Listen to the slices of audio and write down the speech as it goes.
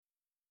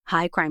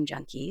Hi, Crime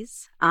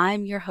Junkies.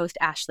 I'm your host,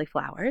 Ashley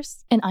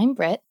Flowers. And I'm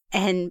Britt.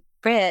 And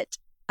Britt,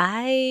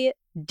 I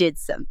did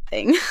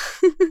something.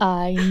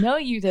 I know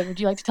you did.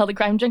 Would you like to tell the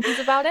Crime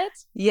Junkies about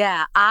it?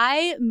 Yeah,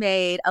 I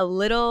made a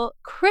little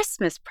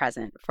Christmas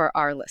present for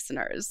our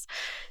listeners.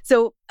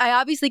 So I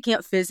obviously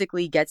can't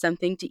physically get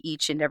something to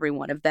each and every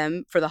one of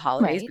them for the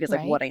holidays because,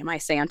 what am I,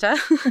 Santa?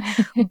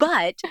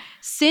 But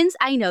since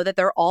I know that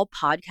they're all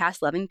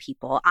podcast-loving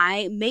people,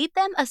 I made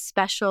them a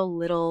special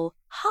little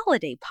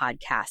holiday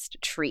podcast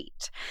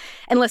treat.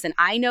 And listen,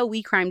 I know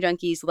we Crime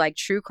Junkies like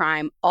true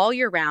crime all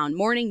year round,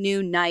 morning,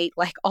 noon, night,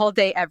 like all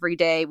day, every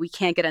day. We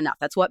can't get enough.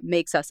 That's what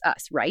makes us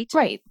us, right?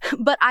 Right.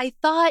 But I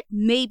thought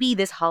maybe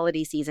this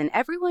holiday season,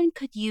 everyone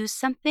could use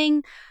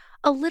something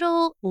a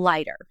little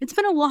lighter. It's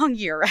been a long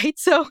year, right?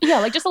 So yeah,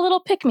 like just a little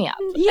pick-me-up.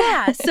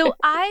 Yeah. So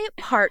I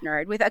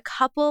partnered with a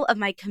couple of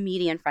my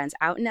comedian friends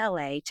out in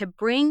LA to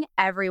bring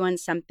everyone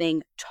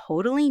something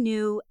totally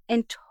new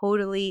and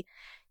totally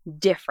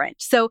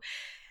different. So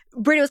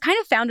Britt, it was kind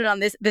of founded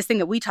on this thing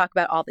that we talk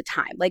about all the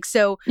time.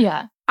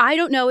 Yeah. I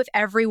don't know if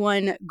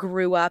everyone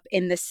grew up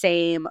in the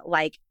same,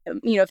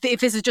 if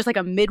this is just like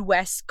a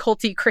Midwest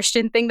culty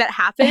Christian thing that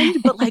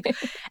happened, but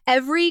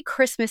every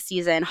Christmas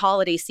season,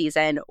 holiday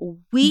season,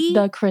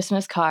 the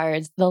Christmas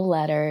cards, the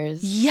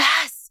letters.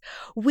 Yes.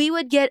 We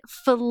would get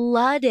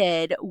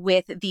flooded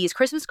with these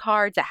Christmas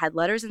cards that had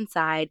letters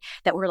inside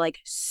that were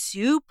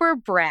super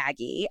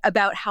braggy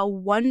about how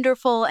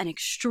wonderful and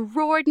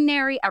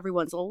extraordinary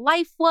everyone's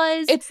life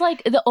was. It's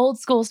like the old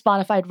school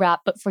Spotify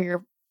rap, but for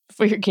your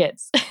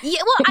kids. Yeah,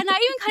 well, and I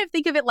even kind of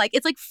think of it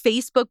it's like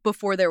Facebook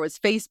before there was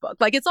Facebook.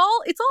 It's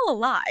all a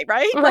lie,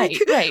 right? Right.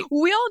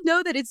 We all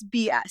know that it's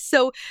BS.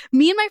 So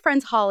me and my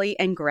friends Holly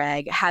and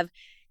Greg have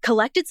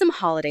collected some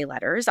holiday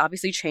letters,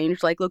 obviously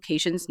changed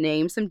locations,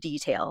 names, some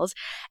details,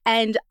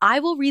 and I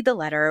will read the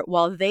letter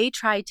while they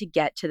try to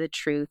get to the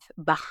truth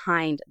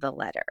behind the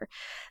letter.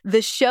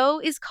 The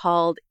show is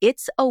called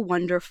It's a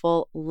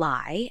Wonderful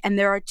Lie, and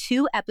there are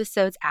 2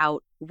 episodes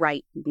out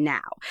right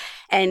now.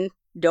 And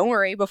don't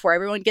worry, before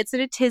everyone gets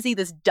in a tizzy,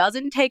 this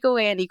doesn't take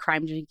away any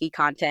Crime Junkie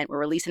content. We're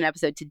releasing an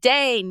episode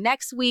today,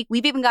 next week.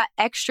 We've even got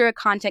extra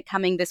content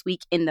coming this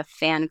week in the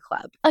fan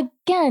club.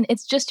 Again,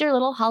 it's just your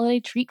little holiday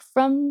treat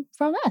from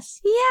us.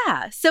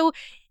 Yeah. So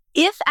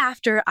if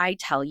after I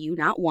tell you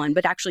not one,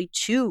 but actually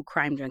 2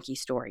 Crime Junkie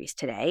stories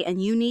today,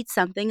 and you need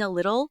something a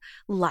little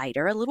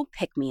lighter, a little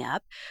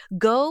pick-me-up,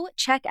 go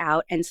check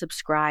out and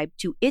subscribe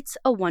to It's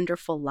a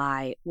Wonderful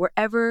Lie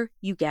wherever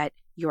you get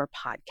your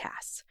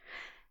podcasts.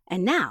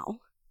 And now,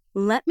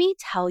 let me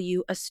tell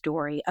you a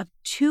story of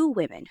 2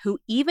 women who,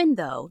 even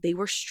though they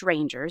were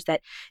strangers that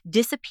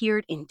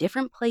disappeared in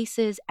different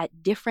places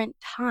at different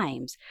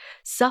times,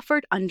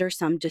 suffered under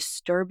some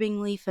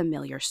disturbingly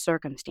familiar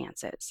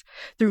circumstances.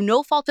 Through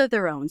no fault of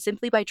their own,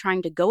 simply by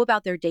trying to go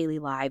about their daily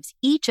lives,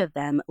 each of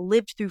them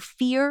lived through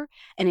fear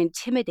and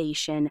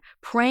intimidation,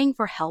 praying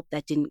for help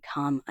that didn't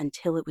come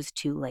until it was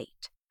too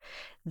late.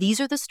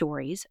 These are the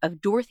stories of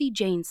Dorothy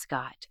Jane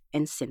Scott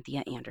and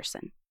Cynthia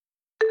Anderson.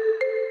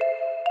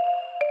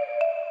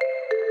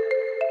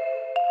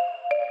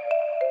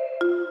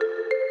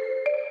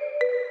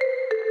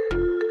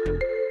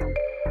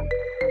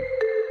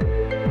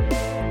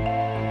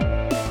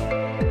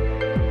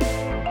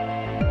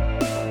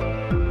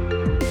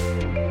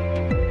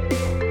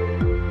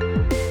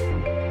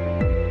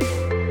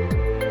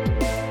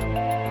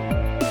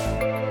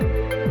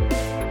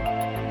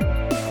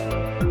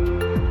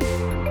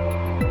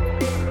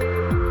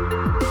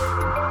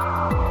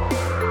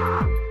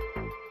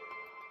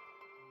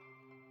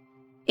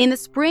 In the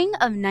spring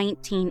of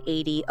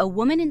 1980, a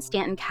woman in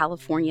Stanton,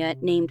 California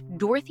named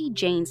Dorothy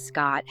Jane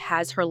Scott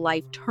has her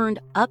life turned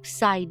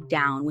upside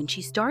down when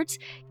she starts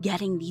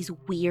getting these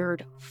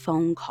weird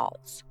phone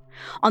calls.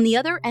 On the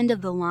other end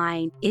of the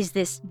line is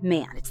this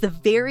man. It's the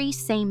very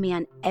same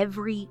man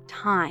every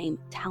time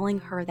telling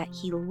her that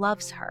he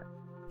loves her.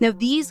 Now,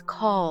 these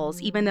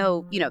calls, even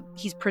though,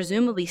 he's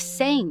presumably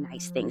saying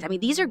nice things,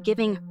 these are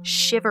giving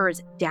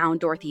shivers down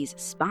Dorothy's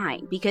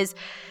spine because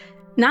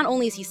not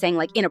only is he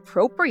saying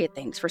inappropriate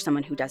things for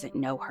someone who doesn't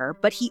know her,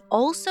 but he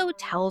also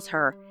tells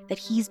her that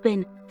he's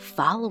been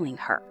following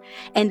her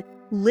and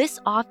lists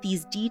off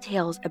these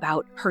details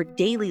about her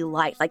daily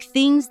life,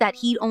 things that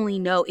he'd only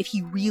know if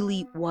he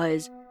really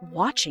was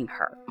watching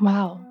her.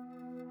 Wow.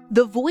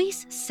 The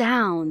voice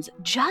sounds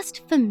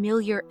just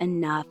familiar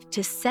enough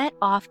to set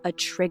off a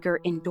trigger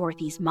in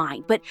Dorothy's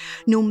mind, but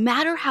no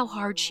matter how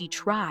hard she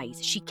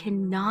tries, she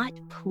cannot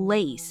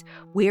place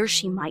where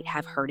she might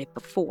have heard it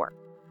before.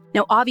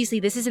 Now, obviously,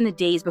 this is in the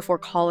days before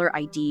caller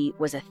ID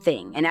was a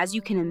thing. And as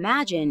you can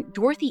imagine,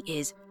 Dorothy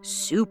is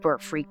super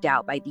freaked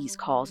out by these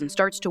calls and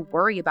starts to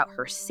worry about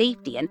her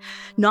safety. And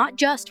not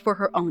just for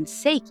her own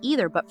sake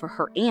either, but for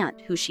her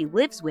aunt, who she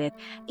lives with,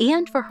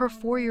 and for her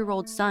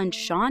 4-year-old son,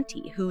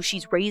 Shanti, who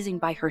she's raising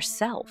by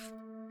herself.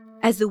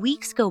 As the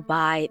weeks go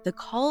by, the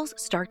calls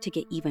start to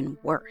get even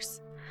worse.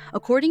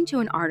 According to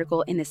an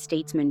article in the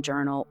Statesman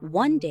Journal,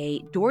 one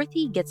day,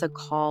 Dorothy gets a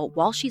call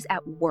while she's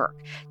at work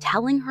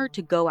telling her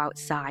to go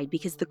outside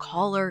because the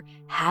caller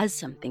has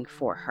something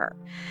for her.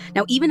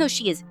 Now, even though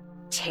she is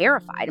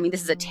terrified,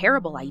 this is a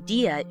terrible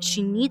idea,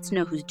 she needs to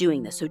know who's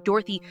doing this. So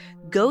Dorothy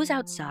goes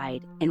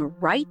outside, and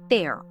right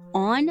there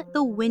on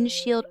the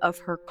windshield of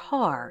her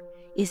car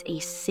is a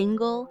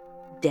single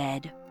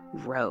dead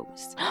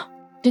rose.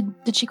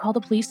 Did she call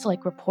the police to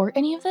report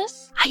any of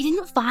this? I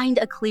didn't find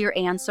a clear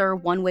answer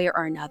one way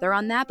or another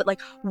on that, but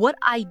what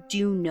I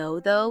do know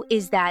though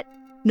is that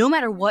no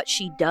matter what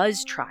she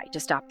does try to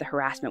stop the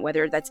harassment,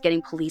 whether that's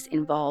getting police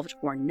involved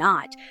or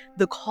not,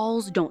 the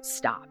calls don't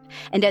stop.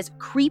 And as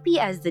creepy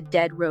as the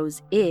dead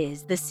rose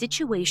is, the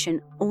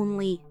situation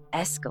only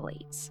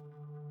escalates.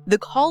 The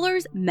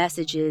caller's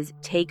messages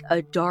take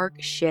a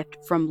dark shift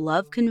from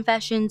love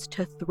confessions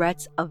to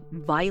threats of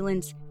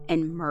violence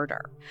and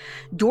murder.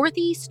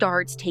 Dorothy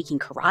starts taking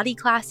karate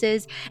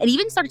classes and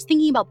even starts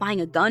thinking about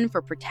buying a gun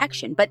for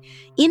protection. But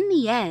in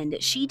the end,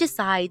 she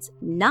decides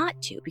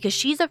not to because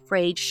she's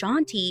afraid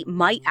Shanti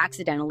might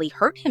accidentally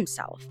hurt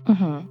himself.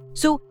 Mm-hmm.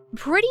 So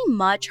pretty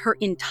much her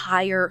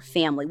entire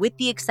family, with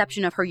the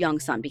exception of her young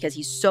son, because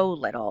he's so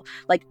little,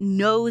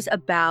 knows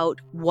about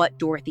what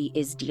Dorothy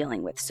is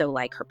dealing with. So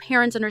her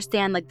parents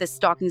understand this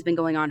stalking's been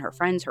going on, her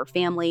friends, her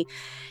family.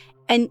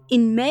 And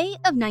in May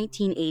of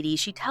 1980,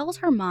 she tells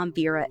her mom,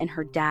 Vera, and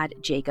her dad,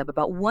 Jacob,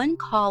 about one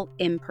call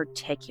in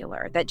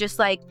particular that just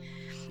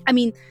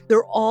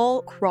they're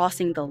all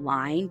crossing the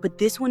line, but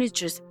this one is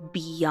just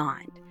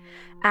beyond.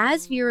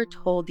 As Vera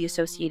told the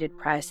Associated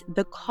Press,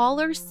 the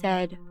caller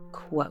said,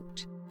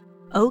 quote,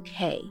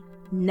 "Okay,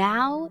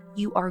 now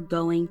you are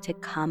going to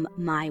come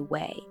my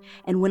way.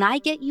 And when I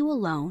get you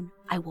alone,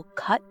 I will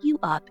cut you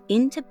up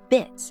into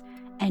bits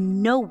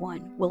and no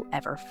one will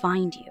ever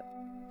find you."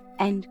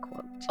 End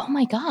quote. Oh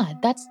my God,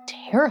 that's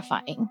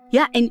terrifying.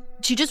 Yeah, and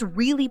she just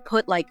really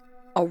put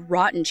a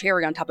rotten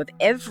cherry on top of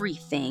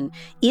everything.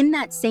 In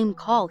that same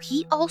call,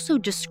 he also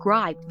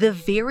described the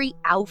very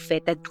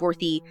outfit that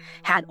Dorothy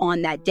had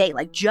on that day,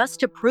 just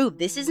to prove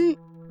this isn't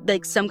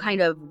some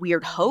kind of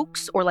weird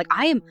hoax or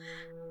I am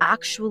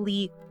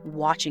actually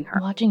watching her.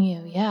 Watching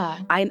you,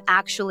 yeah. I am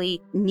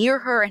actually near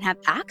her and have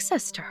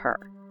access to her.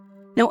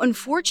 Now,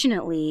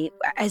 unfortunately,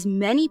 as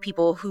many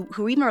people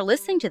who even are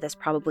listening to this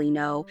probably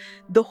know,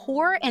 the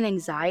horror and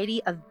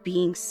anxiety of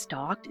being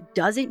stalked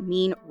doesn't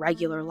mean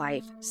regular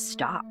life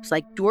stops.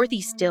 Dorothy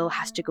still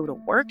has to go to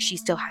work. She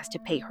still has to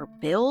pay her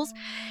bills.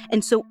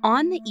 And so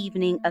on the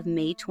evening of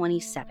May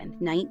 27th,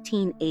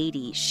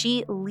 1980,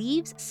 she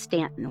leaves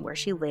Stanton, where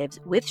she lives,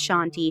 with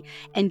Shanti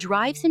and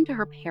drives him to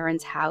her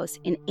parents' house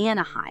in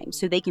Anaheim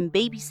so they can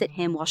babysit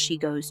him while she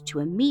goes to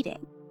a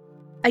meeting.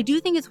 I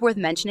do think it's worth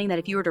mentioning that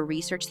if you were to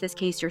research this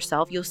case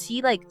yourself, you'll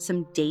see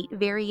some date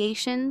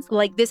variations,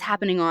 this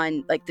happening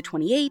on the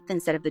 28th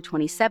instead of the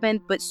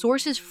 27th, but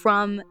sources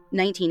from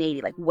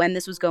 1980, when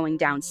this was going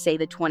down, say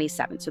the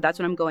 27th. So that's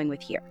what I'm going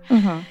with here.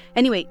 Mm-hmm.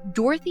 Anyway,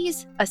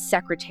 Dorothy's a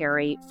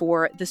secretary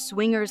for the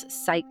Swingers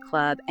Psych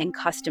Club and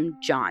Custom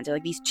John's. They're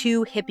these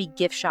two hippie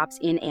gift shops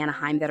in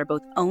Anaheim that are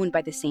both owned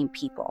by the same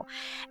people.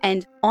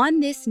 And on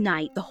this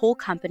night, the whole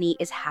company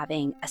is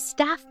having a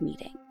staff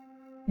meeting.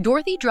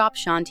 Dorothy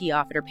drops Shanti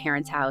off at her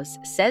parents' house,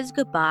 says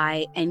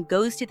goodbye, and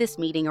goes to this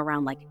meeting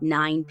around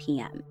 9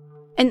 p.m.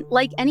 And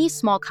like any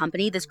small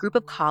company, this group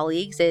of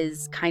colleagues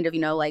is kind of,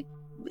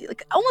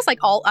 almost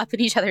all up in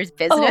each other's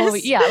business. Oh,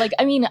 yeah.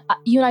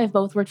 You and I have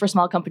both worked for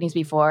small companies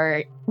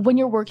before. When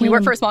you're working... We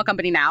work for a small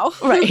company now.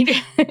 Right.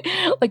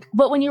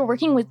 But when you're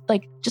working with,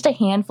 just a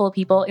handful of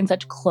people in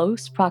such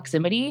close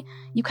proximity,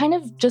 you kind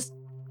of just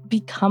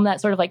become that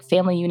sort of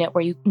family unit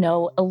where you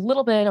know a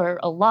little bit or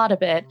a lot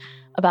of it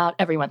about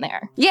everyone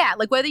there. Yeah,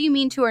 whether you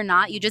mean to or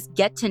not, you just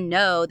get to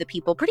know the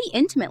people pretty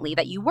intimately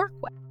that you work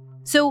with.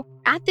 So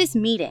at this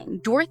meeting,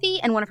 Dorothy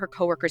and one of her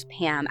coworkers,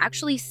 Pam,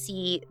 actually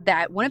see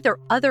that one of their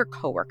other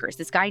coworkers,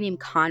 this guy named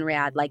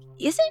Conrad,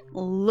 isn't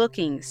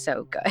looking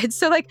so good.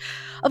 So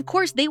of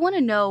course, they want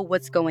to know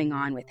what's going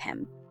on with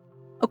him.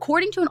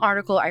 According to an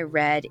article I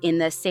read in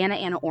the Santa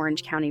Ana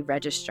Orange County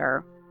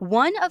Register,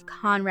 one of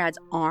Conrad's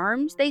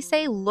arms, they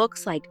say,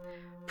 looks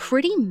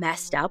pretty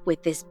messed up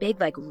with this big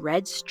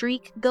red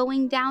streak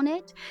going down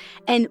it.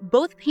 And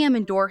both Pam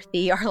and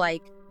Dorothy are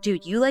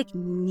dude, you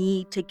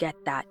need to get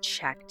that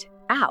checked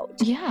out.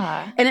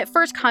 Yeah. And at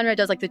first Conrad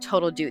does the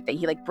total dude thing.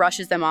 He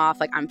brushes them off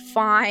I'm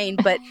fine.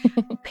 But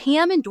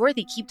Pam and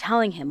Dorothy keep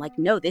telling him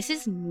no, this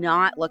is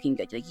not looking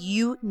good.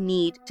 You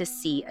need to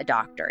see a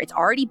doctor. It's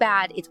already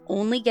bad. It's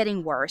only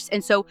getting worse.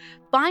 And so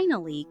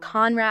finally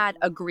Conrad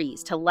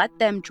agrees to let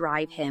them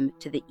drive him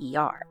to the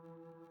ER.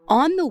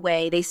 On the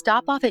way, they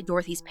stop off at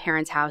Dorothy's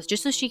parents' house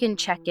just so she can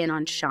check in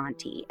on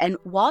Shanti. And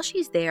while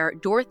she's there,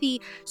 Dorothy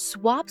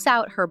swaps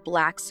out her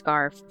black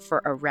scarf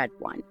for a red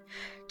one.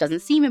 Doesn't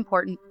seem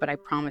important, but I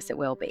promise it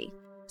will be.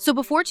 So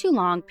before too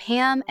long,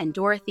 Pam and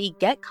Dorothy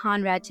get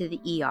Conrad to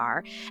the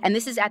ER, and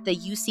this is at the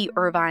UC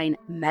Irvine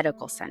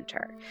Medical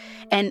Center.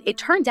 And it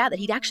turns out that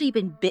he'd actually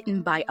been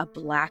bitten by a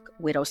black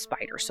widow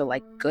spider, so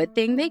good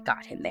thing they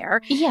got him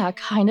there. Yeah,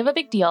 kind of a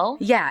big deal.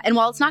 Yeah, and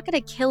while it's not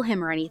going to kill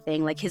him or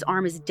anything, his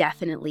arm is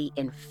definitely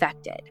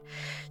infected.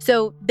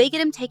 So they get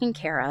him taken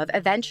care of.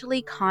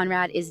 Eventually,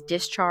 Conrad is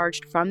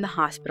discharged from the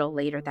hospital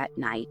later that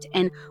night,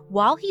 and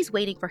while he's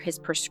waiting for his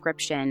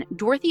prescription,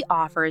 Dorothy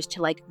offers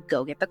to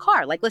go get the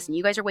car. Listen,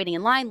 you guys are waiting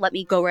in line, let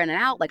me go in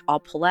and out, I'll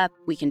pull up,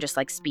 we can just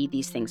speed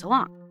these things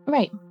along.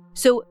 Right.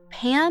 So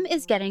Pam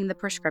is getting the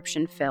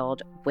prescription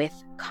filled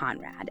with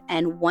Conrad,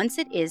 and once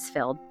it is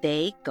filled,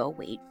 they go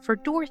wait for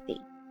Dorothy.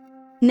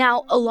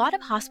 Now, a lot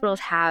of hospitals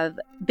have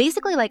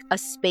basically a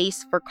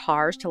space for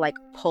cars to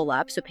pull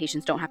up so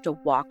patients don't have to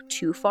walk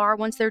too far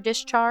once they're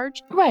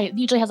discharged. Right. It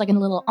usually has a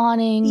little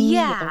awning with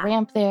Yeah. a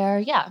ramp there.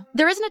 Yeah.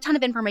 There isn't a ton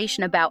of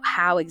information about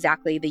how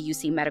exactly the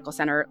UC Medical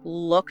Center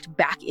looked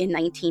back in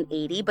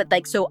 1980,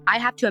 but so I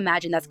have to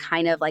imagine that's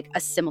kind of a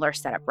similar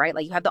setup, right?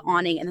 You have the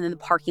awning and then the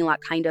parking lot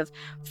kind of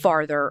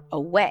farther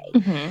away.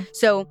 Mm-hmm.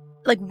 So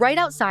right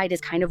outside is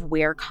kind of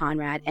where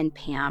Conrad and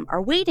Pam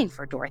are waiting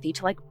for Dorothy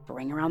to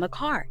bring around the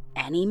car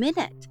any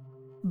minute.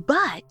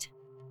 But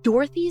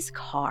Dorothy's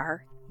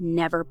car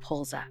never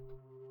pulls up.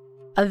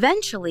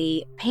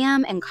 Eventually,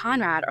 Pam and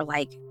Conrad are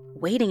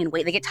waiting and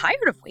waiting. They get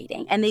tired of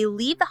waiting and they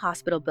leave the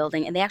hospital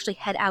building and they actually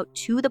head out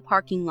to the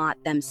parking lot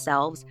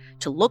themselves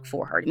to look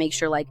for her, to make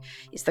sure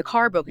is the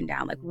car broken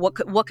down? What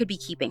could be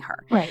keeping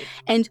her? Right.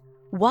 And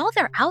while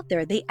they're out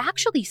there, they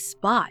actually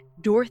spot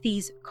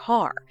Dorothy's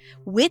car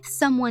with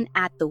someone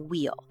at the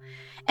wheel.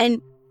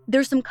 And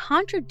there's some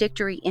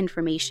contradictory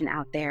information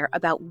out there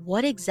about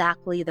what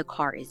exactly the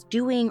car is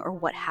doing or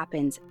what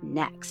happens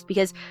next.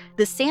 Because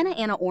the Santa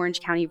Ana Orange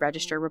County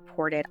Register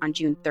reported on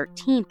June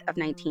 13th of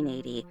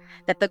 1980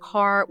 that the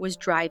car was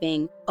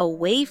driving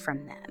away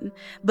from them.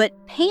 But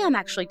Pam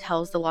actually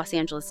tells the Los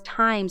Angeles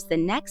Times the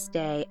next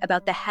day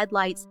about the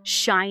headlights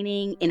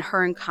shining in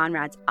her and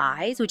Conrad's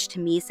eyes, which to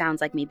me sounds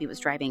like maybe it was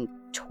driving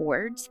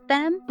towards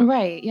them.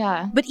 Right,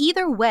 yeah. But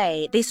either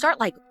way, they start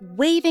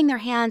waving their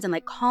hands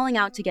and calling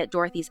out to get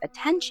Dorothy's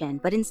attention.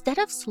 But instead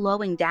of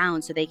slowing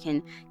down so they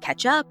can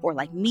catch up or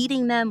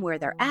meeting them where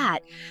they're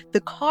at,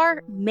 the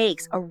car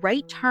makes a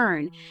right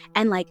turn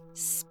and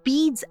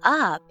speeds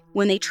up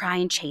when they try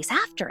and chase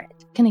after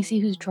it. Can they see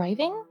who's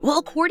driving? Well,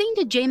 according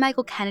to J.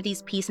 Michael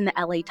Kennedy's piece in the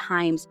LA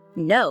Times,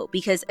 no,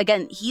 because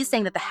again, he's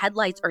saying that the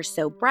headlights are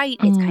so bright,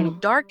 it's kind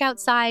of dark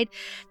outside,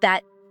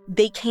 that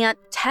they can't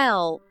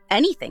tell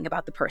anything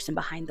about the person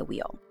behind the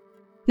wheel.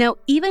 Now,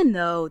 even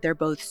though they're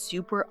both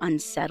super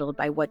unsettled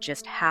by what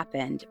just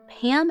happened,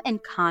 Pam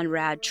and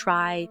Conrad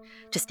try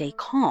to stay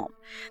calm.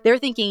 They're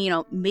thinking,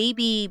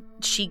 maybe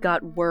she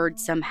got word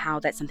somehow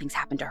that something's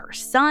happened to her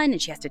son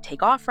and she has to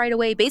take off right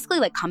away,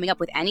 basically coming up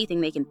with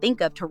anything they can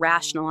think of to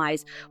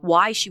rationalize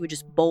why she would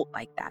just bolt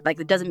like that.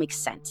 It doesn't make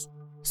sense.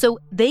 So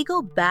they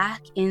go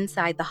back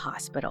inside the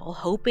hospital,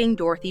 hoping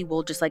Dorothy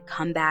will just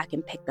come back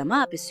and pick them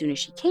up as soon as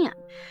she can.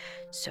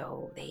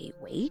 So they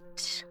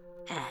wait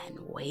and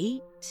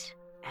wait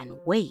and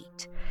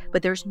wait,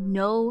 but there's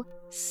no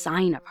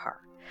sign of her.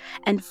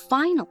 And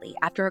finally,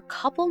 after a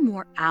couple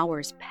more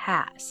hours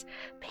pass,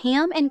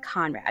 Pam and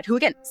Conrad, who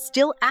again,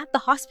 still at the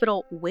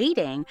hospital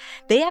waiting,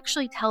 they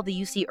actually tell the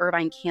UC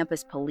Irvine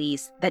campus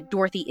police that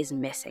Dorothy is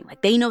missing.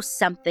 They know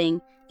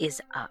something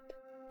is up.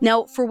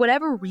 Now, for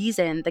whatever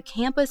reason, the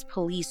campus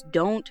police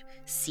don't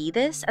see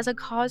this as a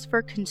cause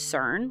for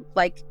concern.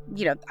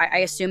 I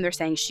assume they're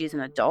saying she's an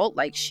adult,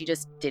 she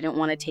just didn't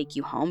want to take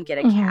you home, get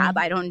a cab,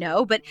 I don't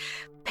know. But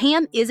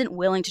Pam isn't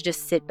willing to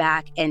just sit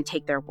back and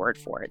take their word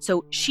for it.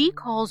 So she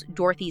calls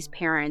Dorothy's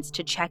parents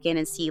to check in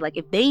and see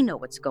if they know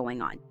what's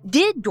going on.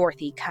 Did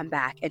Dorothy come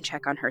back and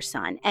check on her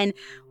son? And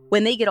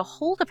when they get a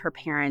hold of her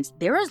parents,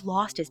 they're as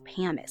lost as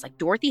Pam is.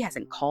 Dorothy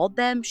hasn't called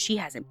them. She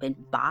hasn't been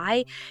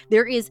by.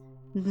 There is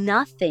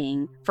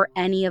nothing for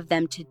any of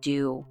them to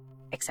do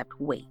except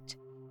wait.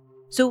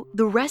 So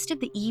the rest of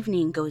the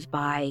evening goes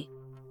by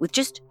with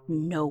just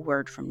no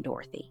word from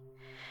Dorothy.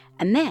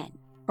 And then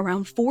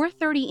around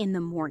 4:30 in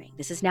the morning,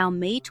 this is now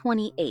May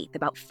 28th,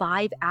 about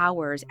 5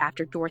 hours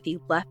after Dorothy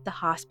left the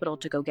hospital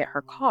to go get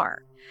her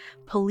car,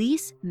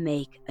 police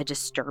make a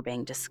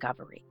disturbing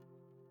discovery.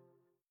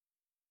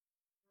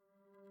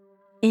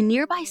 In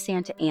nearby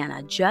Santa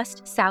Ana,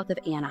 just south of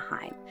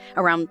Anaheim,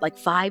 around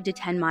 5 to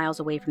 10 miles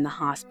away from the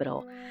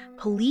hospital,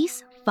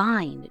 police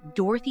find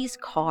Dorothy's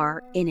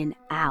car in an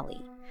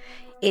alley.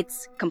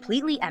 It's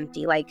completely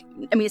empty.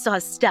 It still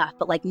has stuff,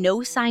 but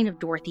no sign of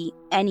Dorothy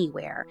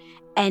anywhere.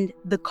 And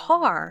the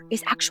car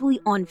is actually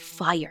on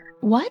fire.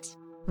 What?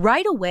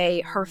 Right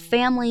away, her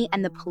family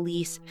and the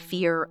police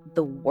fear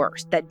the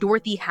worst, that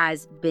Dorothy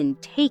has been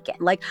taken.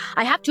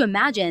 I have to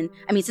imagine,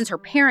 since her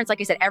parents,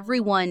 like I said,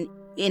 everyone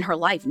in her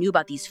life knew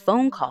about these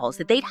phone calls,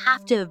 that they'd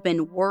have to have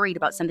been worried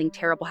about something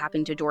terrible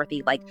happening to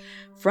Dorothy,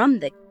 from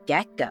the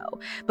get-go.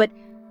 But,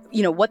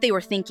 what they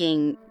were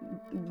thinking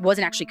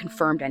wasn't actually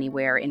confirmed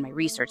anywhere in my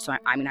research, so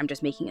I'm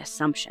just making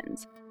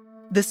assumptions.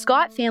 The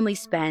Scott family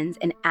spends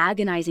an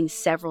agonizing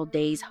several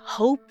days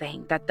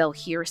hoping that they'll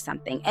hear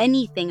something,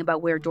 anything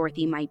about where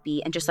Dorothy might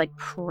be, and just like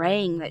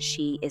praying that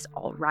she is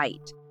all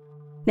right.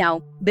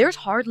 Now, there's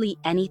hardly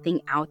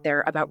anything out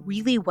there about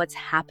really what's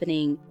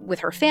happening with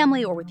her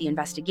family or with the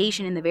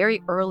investigation in the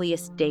very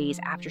earliest days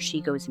after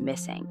she goes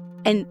missing.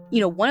 And,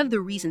 one of the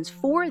reasons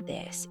for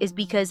this is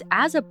because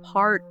as a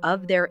part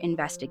of their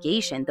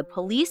investigation, the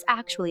police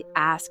actually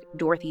asked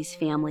Dorothy's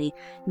family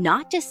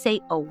not to say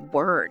a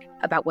word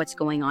about what's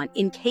going on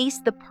in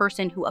case the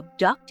person who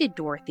abducted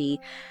Dorothy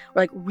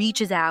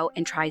reaches out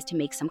and tries to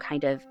make some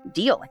kind of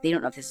deal. Like, they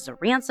don't know if this is a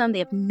ransom. They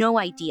have no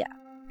idea.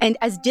 And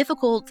as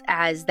difficult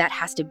as that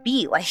has to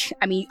be,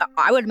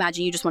 I would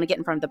imagine you just want to get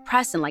in front of the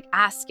press and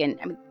ask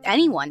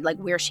anyone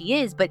where she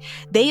is, but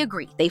they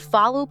agree. They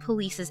follow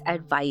police's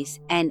advice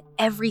and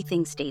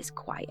everything stays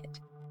quiet.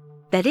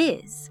 That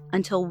is,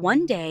 until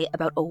one day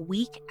about a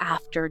week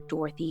after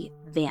Dorothy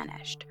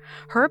vanished.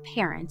 Her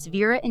parents,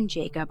 Vera and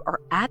Jacob, are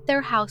at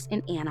their house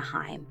in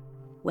Anaheim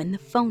when the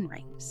phone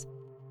rings.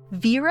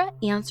 Vera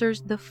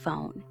answers the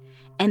phone,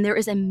 and there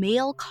is a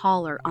male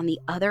caller on the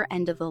other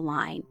end of the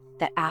line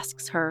that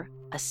asks her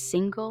a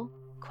single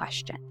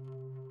question.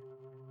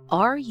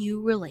 Are you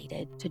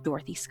related to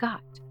Dorothy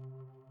Scott?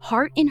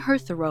 Heart in her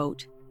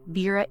throat,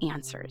 Vera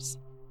answers,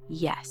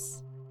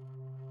 yes.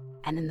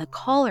 And then the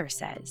caller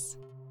says,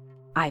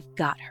 I've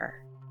got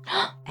her,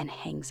 and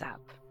hangs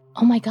up.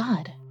 Oh my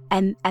God.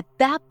 And at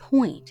that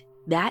point,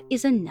 that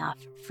is enough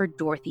for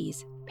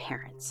Dorothy's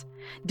parents.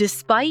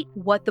 Despite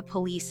what the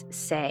police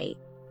say,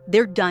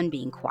 they're done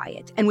being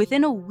quiet. And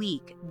within a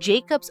week,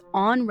 Jacob's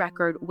on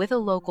record with a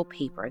local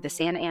paper, the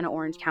Santa Ana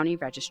Orange County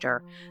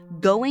Register,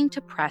 going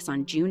to press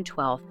on June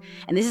 12th.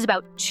 And this is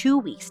about 2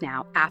 weeks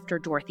now after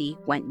Dorothy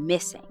went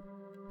missing.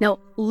 Now,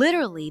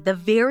 literally the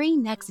very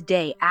next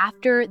day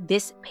after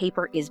this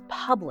paper is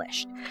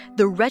published,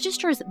 the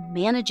Register's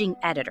managing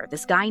editor,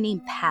 this guy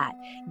named Pat,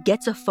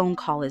 gets a phone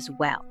call as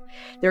well.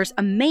 There's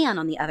a man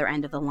on the other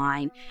end of the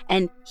line,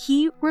 and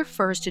he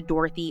refers to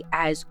Dorothy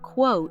as,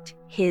 quote,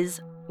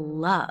 his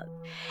love.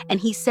 And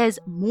he says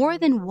more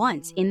than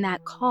once in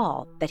that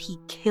call that he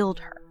killed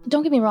her.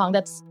 Don't get me wrong,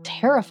 that's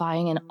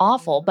terrifying and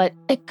awful, but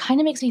it kind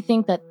of makes me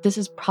think that this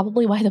is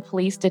probably why the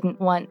police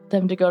didn't want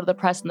them to go to the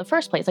press in the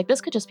first place.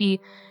 This could just be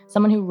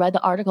someone who read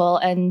the article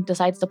and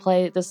decides to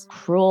play this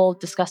cruel,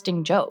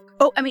 disgusting joke.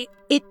 Oh,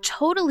 it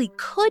totally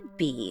could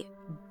be,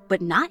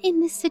 but not in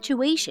this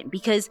situation,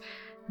 because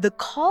the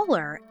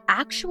caller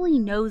actually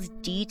knows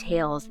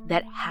details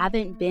that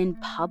haven't been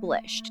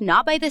published,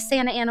 not by the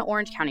Santa Ana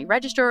Orange County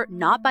Register,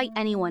 not by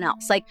anyone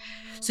else.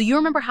 So you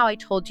remember how I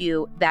told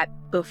you that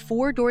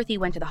before Dorothy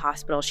went to the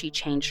hospital, she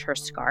changed her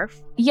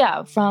scarf?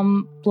 Yeah,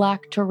 from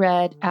black to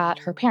red at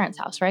her parents'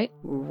 house, right?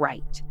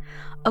 Right.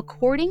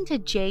 According to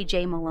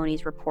J.J.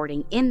 Maloney's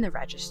reporting in the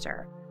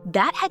Register,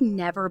 that had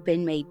never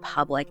been made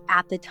public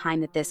at the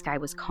time that this guy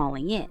was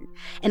calling in.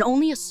 And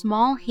only a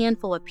small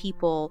handful of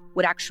people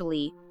would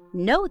actually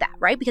know that,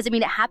 right? Because,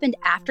 it happened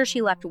after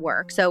she left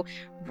work. So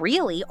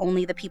really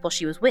only the people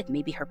she was with,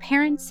 maybe her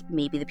parents,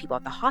 maybe the people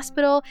at the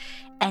hospital.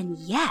 And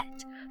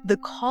yet the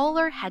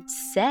caller had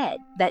said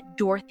that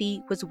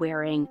Dorothy was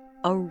wearing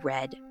a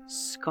red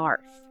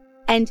scarf.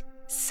 And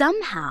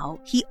somehow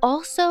he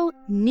also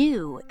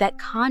knew that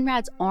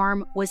Conrad's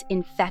arm was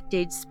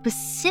infected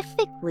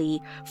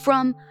specifically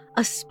from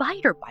a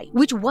spider bite,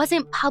 which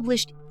wasn't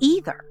published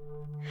either.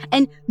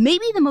 And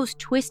maybe the most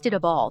twisted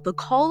of all, the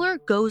caller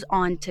goes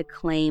on to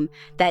claim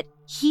that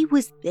he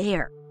was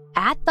there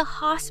at the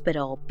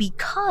hospital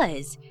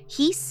because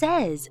he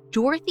says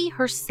Dorothy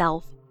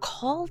herself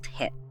called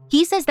him.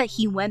 He says that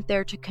he went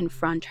there to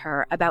confront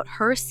her about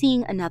her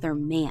seeing another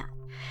man,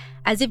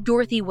 as if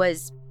Dorothy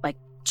was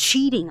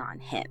cheating on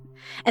him.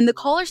 And the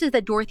caller says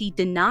that Dorothy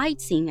denied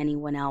seeing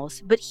anyone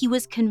else, but he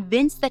was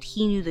convinced that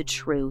he knew the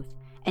truth.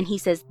 And he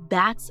says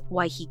that's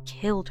why he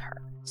killed her.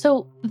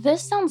 So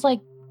this sounds like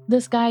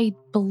this guy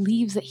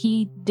believes that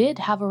he did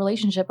have a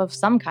relationship of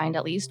some kind,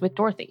 at least, with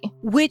Dorothy.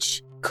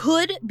 Which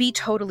could be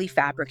totally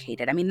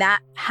fabricated. That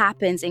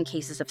happens in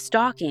cases of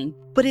stalking,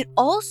 but it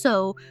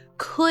also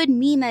could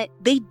mean that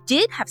they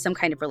did have some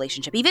kind of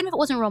relationship. Even if it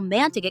wasn't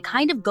romantic, it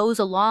kind of goes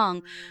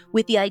along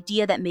with the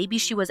idea that maybe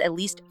she was at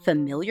least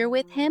familiar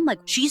with him.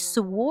 She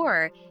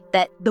swore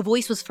that the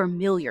voice was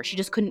familiar. She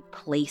just couldn't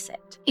place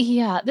it.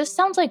 Yeah, this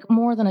sounds like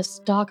more than a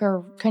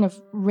stalker kind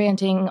of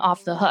ranting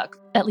off the hook,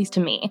 at least to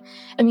me.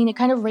 It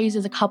kind of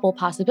raises a couple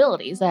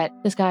possibilities that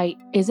this guy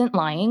isn't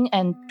lying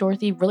and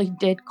Dorothy really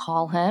did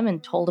call him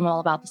and told him all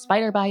about the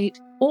spider bite,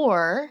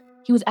 or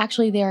he was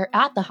actually there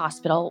at the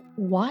hospital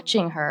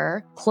watching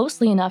her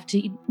closely enough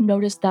to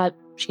notice that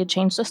she had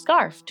changed the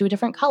scarf to a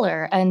different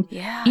color and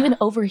even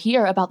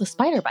overhear about the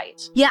spider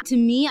bite. Yeah, to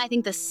me, I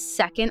think the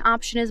second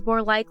option is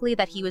more likely,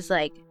 that he was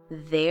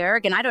there.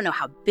 Again, I don't know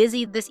how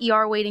busy this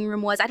ER waiting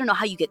room was. I don't know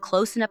how you get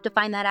close enough to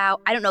find that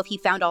out. I don't know if he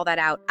found all that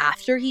out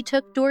after he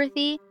took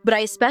Dorothy, but I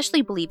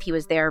especially believe he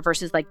was there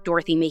versus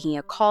Dorothy making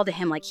a call to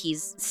him like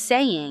he's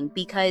saying,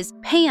 because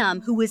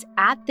Pam, who was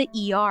at the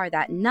ER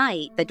that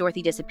night that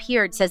Dorothy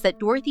disappeared, says that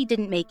Dorothy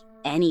didn't make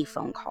any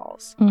phone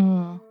calls.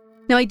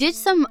 Now, I did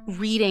some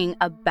reading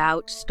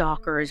about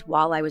stalkers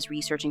while I was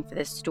researching for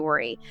this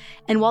story.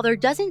 And while there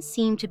doesn't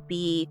seem to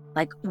be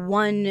like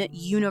one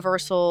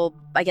universal,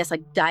 I guess,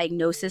 like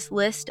diagnosis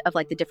list of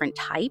like the different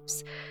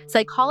types,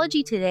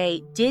 Psychology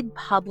Today did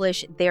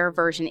publish their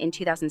version in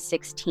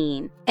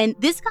 2016. And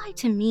this guy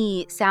to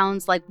me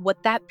sounds like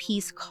what that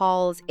piece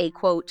calls a,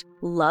 quote,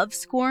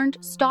 love-scorned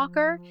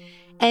stalker.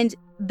 And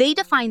they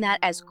define that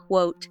as,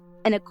 quote,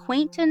 an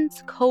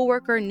acquaintance,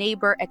 coworker,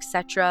 neighbor,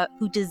 etc.,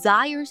 who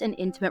desires an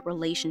intimate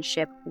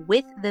relationship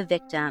with the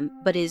victim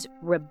but is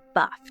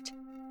rebuffed,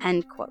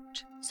 end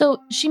quote. So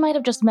she might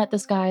have just met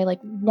this guy like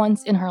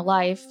once in her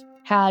life,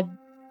 had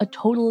a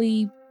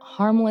totally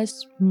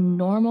harmless,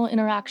 normal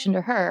interaction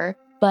to her,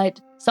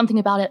 but something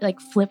about it like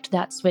flipped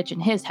that switch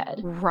in his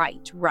head.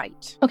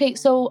 Right. Okay,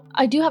 so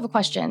I do have a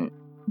question.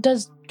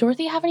 Does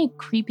Dorothy have any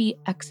creepy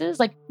exes?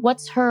 Like,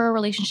 what's her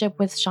relationship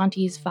with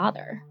Shanti's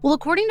father? Well,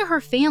 according to her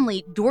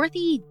family,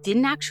 Dorothy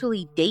didn't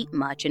actually date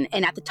much and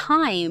at the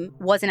time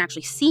wasn't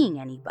actually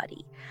seeing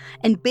anybody.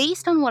 And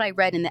based on what I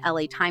read in the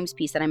LA Times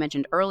piece that I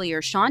mentioned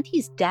earlier,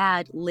 Shanti's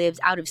dad lives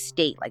out of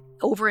state, like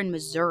over in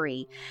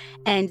Missouri,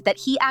 and that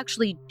he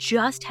actually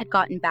just had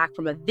gotten back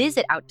from a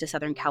visit out to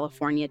Southern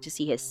California to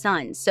see his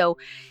son. So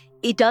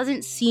it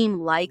doesn't seem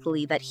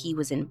likely that he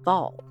was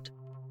involved.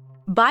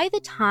 By the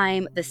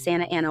time the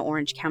Santa Ana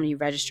Orange County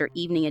Register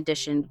Evening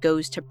Edition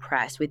goes to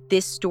press with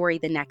this story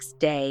the next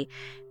day,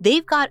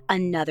 they've got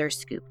another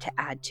scoop to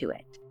add to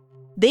it.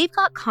 They've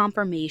got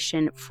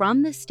confirmation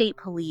from the state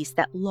police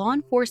that law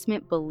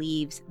enforcement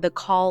believes the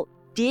call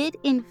did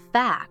in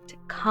fact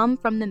come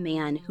from the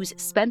man who's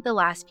spent the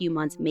last few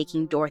months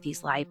making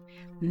Dorothy's life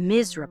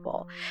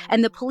miserable.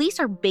 And the police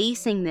are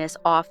basing this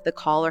off the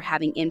caller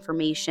having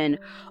information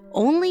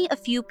only a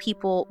few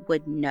people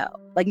would know,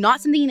 like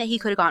not something that he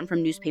could have gotten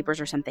from newspapers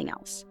or something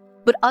else.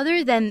 But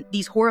other than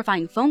these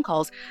horrifying phone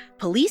calls,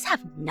 police have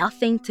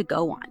nothing to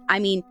go on. I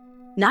mean,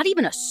 not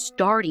even a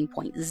starting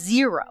point,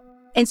 zero.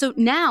 And so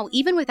now,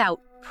 even without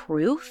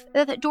proof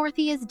that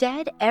Dorothy is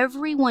dead,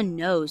 everyone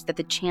knows that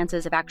the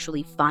chances of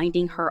actually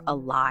finding her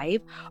alive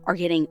are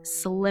getting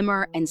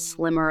slimmer and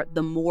slimmer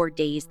the more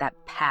days that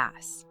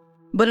pass.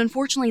 But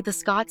unfortunately, the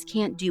Scotts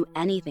can't do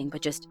anything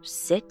but just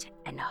sit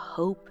and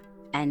hope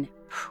and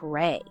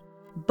pray.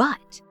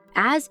 But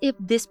as if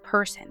this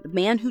person, the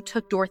man who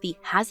took Dorothy,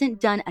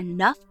 hasn't done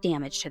enough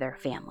damage to their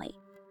family,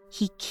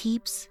 he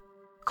keeps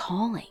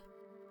calling.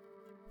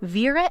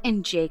 Vera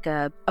and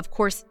Jacob, of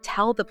course,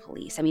 tell the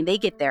police. I mean, they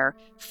get their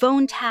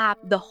phone tap,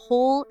 the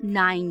whole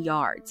 9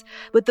 yards.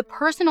 But the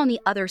person on the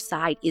other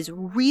side is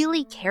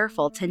really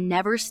careful to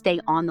never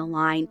stay on the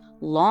line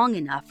long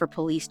enough for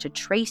police to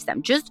trace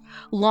them, just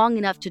long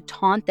enough to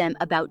taunt them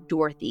about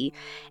Dorothy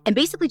and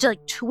basically just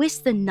like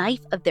twist the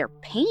knife of their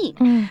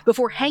pain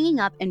before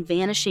hanging up and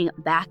vanishing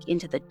back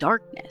into the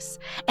darkness.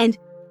 And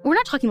we're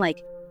not talking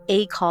like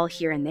a call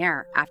here and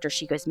there after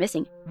she goes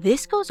missing.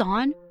 This goes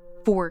on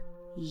for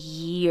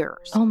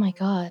years. Oh my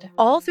God.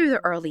 All through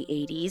the early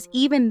 80s,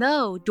 even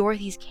though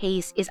Dorothy's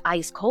case is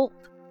ice cold.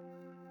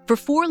 For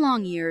 4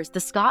 long years,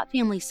 the Scott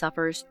family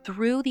suffers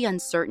through the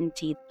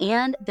uncertainty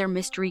and their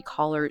mystery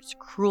caller's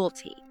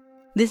cruelty.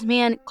 This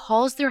man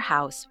calls their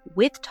house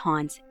with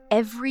taunts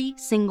every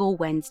single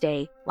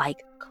Wednesday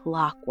like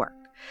clockwork.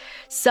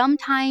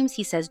 Sometimes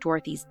he says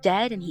Dorothy's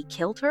dead and he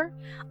killed her.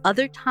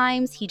 Other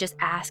times he just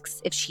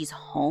asks if she's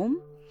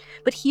home.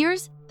 But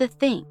here's the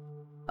thing.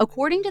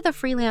 According to the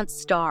Freelance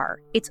Star,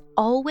 it's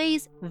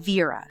always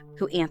Vera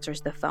who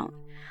answers the phone.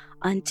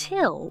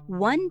 Until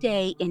one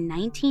day in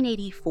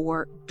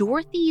 1984,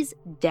 Dorothy's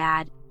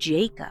dad,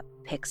 Jacob,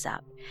 picks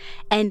up.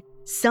 And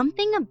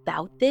something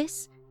about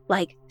this,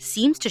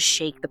 seems to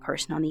shake the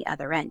person on the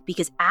other end.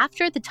 Because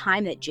after the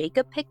time that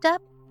Jacob picked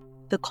up,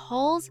 the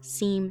calls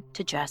seem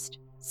to just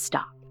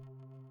stop.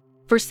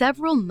 For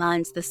several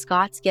months, the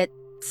Scotts get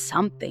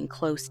something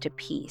close to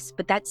peace.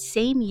 But that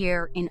same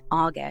year in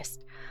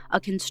August,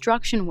 a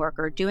construction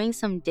worker doing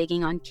some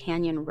digging on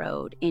Canyon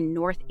Road in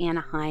North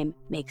Anaheim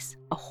makes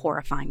a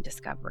horrifying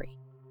discovery.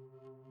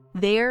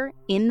 There,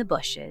 in the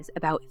bushes,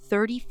 about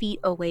 30 feet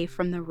away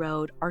from the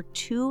road, are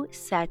 2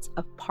 sets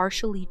of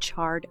partially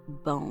charred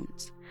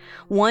bones.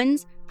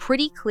 One's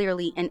pretty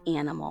clearly an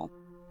animal,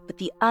 but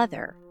the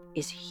other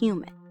is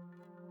human.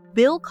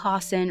 Bill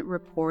Cosson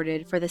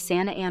reported for the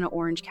Santa Ana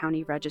Orange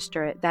County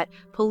Register that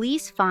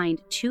police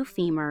find 2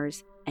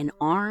 femurs, an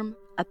arm,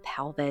 a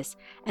pelvis,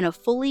 and a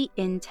fully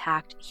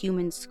intact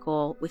human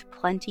skull with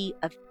plenty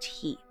of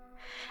teeth.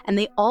 And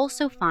they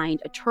also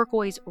find a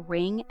turquoise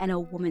ring and a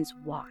woman's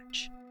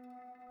watch.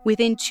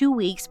 Within 2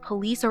 weeks,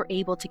 police are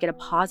able to get a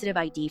positive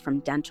ID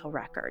from dental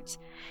records,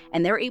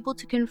 and they're able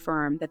to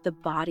confirm that the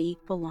body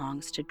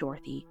belongs to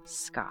Dorothy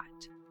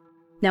Scott.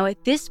 Now,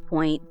 at this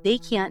point, they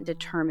can't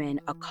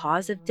determine a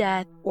cause of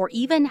death or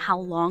even how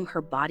long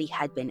her body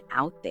had been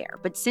out there.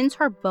 But since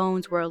her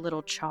bones were a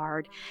little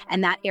charred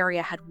and that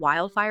area had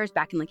wildfires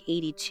back in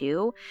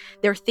 82,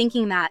 they're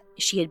thinking that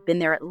she had been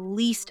there at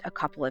least a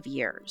couple of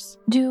years.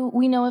 Do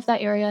we know if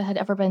that area had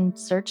ever been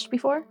searched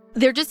before?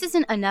 There just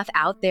isn't enough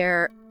out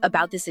there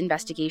about this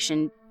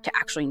investigation to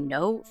actually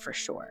know for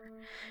sure.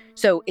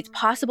 So it's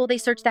possible they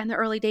searched that in the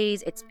early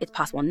days. It's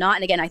possible not.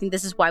 And again, I think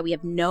this is why we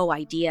have no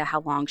idea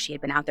how long she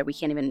had been out there. We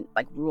can't even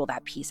rule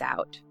that piece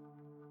out.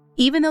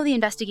 Even though the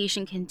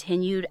investigation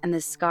continued and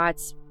the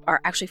Scotts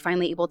are actually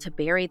finally able to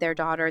bury their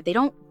daughter, they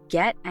don't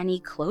get any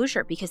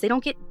closure because they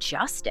don't get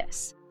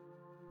justice.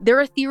 There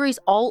are theories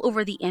all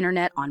over the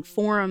internet on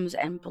forums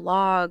and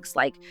blogs,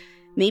 like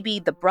maybe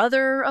the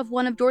brother of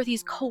one of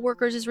Dorothy's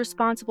coworkers is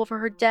responsible for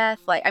her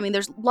death.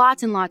 There's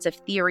lots and lots of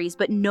theories,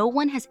 but no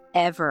one has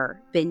ever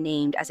been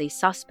named as a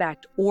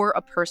suspect or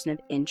a person of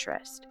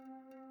interest.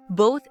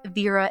 Both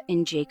Vera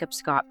and Jacob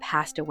Scott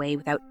passed away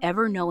without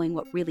ever knowing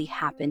what really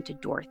happened to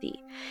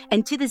Dorothy.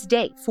 And to this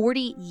day,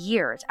 40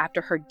 years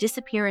after her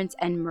disappearance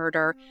and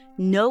murder,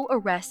 no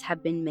arrests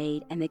have been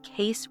made and the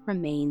case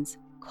remains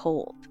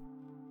cold.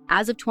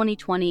 As of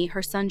 2020,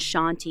 her son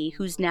Shanti,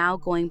 who's now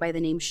going by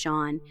the name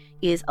Sean,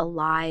 is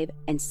alive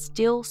and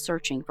still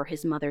searching for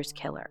his mother's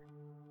killer.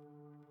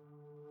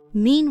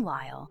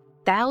 Meanwhile,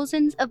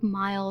 thousands of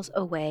miles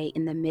away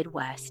in the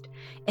Midwest,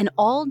 an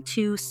all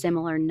too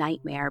similar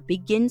nightmare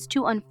begins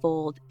to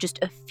unfold just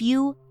a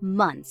few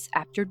months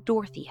after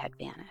Dorothy had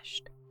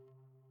vanished.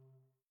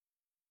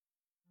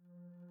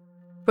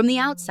 From the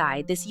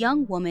outside, this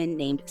young woman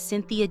named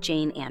Cynthia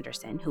Jane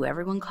Anderson, who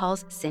everyone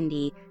calls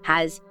Cindy,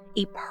 has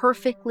a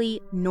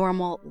perfectly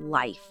normal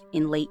life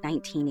in late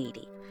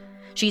 1980.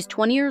 She's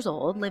 20 years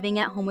old, living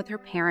at home with her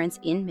parents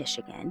in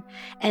Michigan,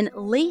 and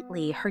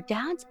lately her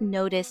dad's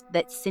noticed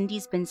that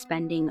Cindy's been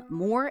spending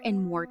more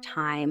and more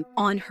time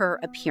on her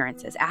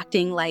appearances,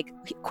 acting like,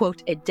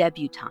 quote, a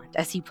debutante,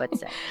 as he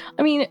puts it.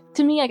 I mean,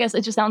 to me, I guess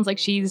it just sounds like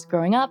she's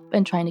growing up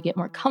and trying to get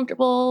more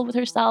comfortable with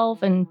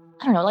herself and,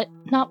 I don't know,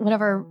 not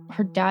whatever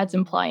her dad's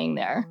implying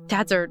there.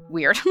 Dads are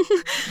weird.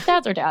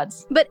 Dads are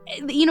dads. But,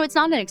 it's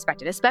not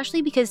unexpected,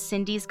 especially because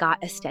Cindy's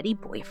got a steady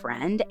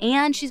boyfriend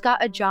and she's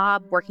got a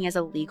job working as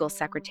a legal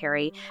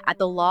secretary at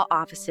the law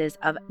offices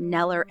of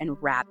Neller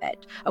and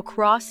Rabbit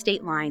across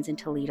state lines in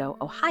Toledo,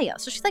 Ohio.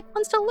 So she's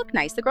wants to look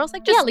nice. The girl's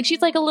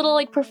she's a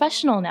little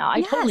professional now.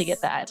 I totally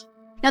get that.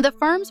 Now, the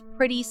firm's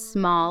pretty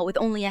small with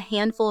only a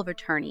handful of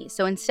attorneys.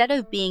 So instead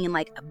of being in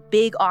a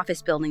big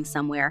office building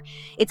somewhere,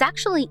 it's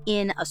actually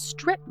in a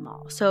strip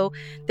mall. So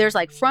there's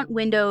front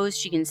windows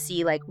she can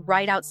see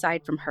right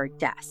outside from her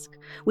desk,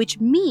 which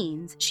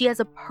means she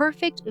has a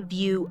perfect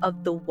view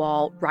of the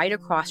wall right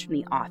across from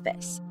the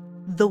office.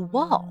 The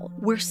wall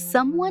where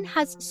someone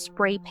has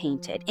spray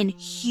painted in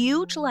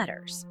huge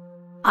letters,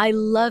 "I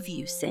love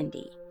you,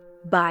 Cindy,"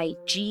 by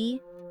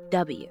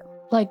G.W.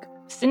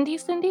 Cindy?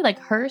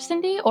 Her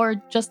Cindy? Or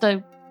just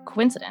a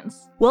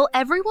coincidence? Well,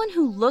 everyone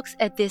who looks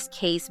at this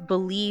case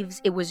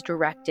believes it was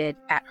directed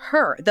at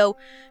her, though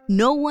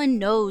no one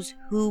knows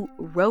who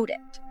wrote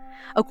it.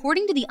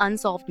 According to the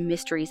Unsolved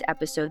Mysteries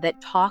episode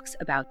that talks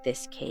about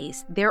this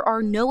case, there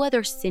are no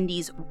other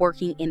Cindys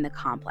working in the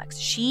complex.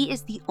 She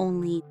is the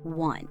only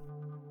one.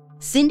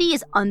 Cindy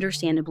is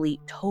understandably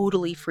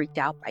totally freaked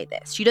out by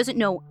this. She doesn't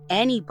know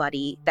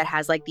anybody that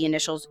has the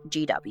initials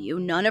GW.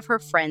 None of her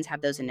friends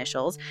have those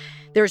initials.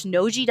 There's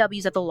no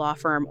GWs at the law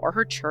firm or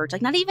her church,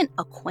 not even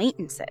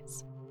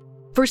acquaintances.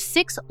 For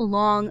 6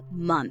 long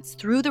months,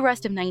 through the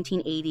rest of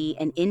 1980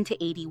 and into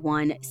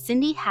 81,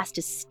 Cindy has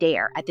to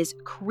stare at this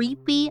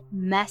creepy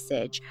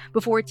message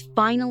before it's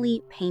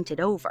finally painted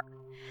over.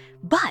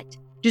 But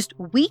just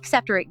weeks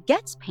after it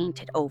gets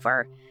painted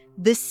over,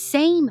 the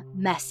same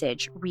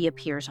message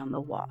reappears on the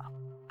wall.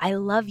 "I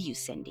love you,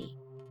 Cindy,"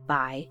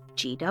 by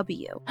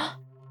GW.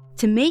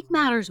 To make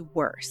matters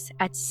worse,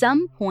 at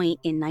some point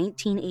in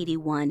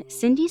 1981,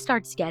 Cindy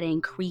starts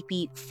getting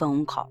creepy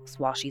phone calls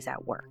while she's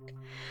at work.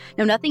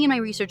 Now, nothing in my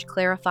research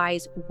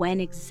clarifies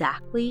when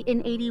exactly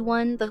in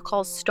 81 the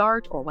calls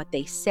start or what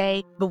they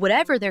say, but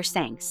whatever they're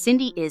saying,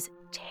 Cindy is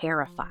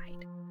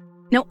terrified.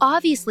 Now,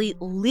 obviously,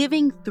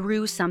 living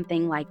through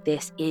something like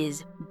this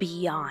is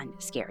beyond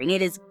scary, and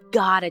it has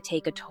gotta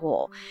take a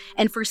toll.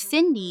 And for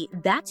Cindy,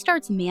 that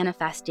starts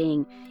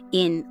manifesting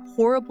in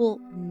horrible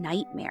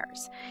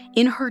nightmares.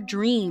 In her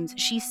dreams,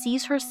 she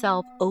sees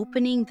herself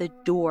opening the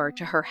door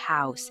to her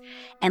house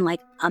and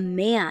a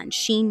man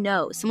she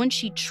knows, someone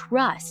she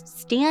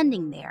trusts,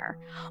 standing there,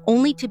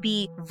 only to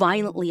be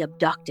violently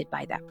abducted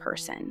by that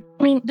person.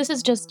 I mean, this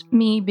is just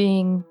me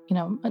being,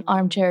 an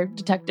armchair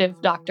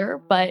detective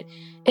doctor, but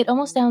it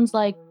almost sounds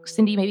like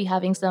Cindy may be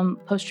having some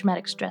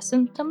post-traumatic stress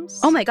symptoms.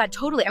 Oh my God,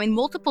 totally.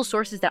 Multiple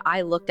sources that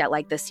I looked at,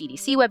 the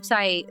CDC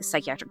website,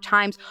 Psychiatric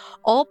Times,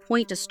 all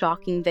point to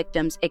stalking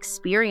victims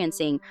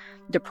experiencing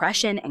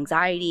depression,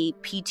 anxiety,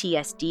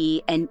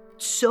 PTSD, and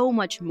so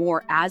much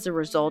more as a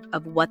result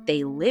of what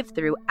they lived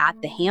through at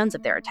the hands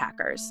of their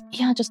attackers.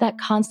 Yeah, just that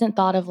constant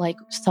thought of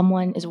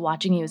someone is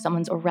watching you,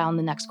 someone's around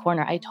the next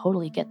corner. I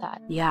totally get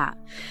that. Yeah.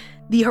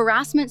 The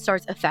harassment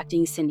starts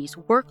affecting Cindy's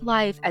work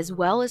life as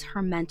well as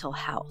her mental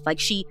health.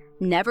 She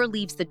never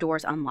leaves the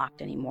doors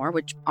unlocked anymore,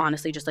 which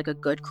honestly just a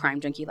good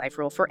crime junkie life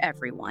rule for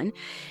everyone.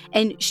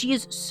 And she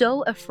is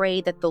so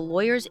afraid that the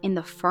lawyers in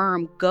the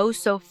firm go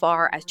so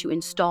far as to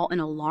install an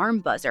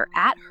alarm buzzer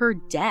at her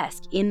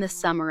desk in the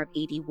summer of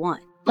 81.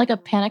 Like a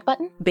panic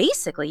button?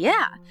 Basically,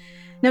 yeah.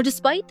 Now,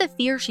 despite the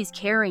fear she's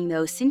carrying,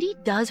 though, Cindy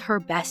does her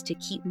best to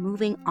keep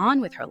moving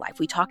on with her life.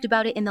 We talked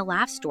about it in the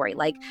last story.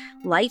 Like,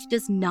 life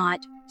does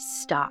not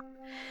stop.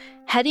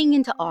 Heading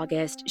into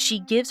August, she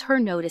gives her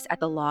notice at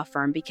the law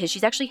firm because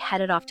she's actually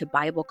headed off to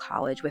Bible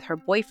college with her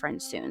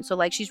boyfriend soon. So,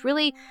 she's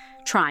really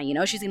trying,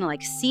 she's going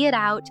to, see it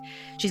out.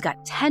 She's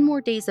got 10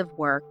 more days of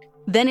work.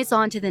 Then it's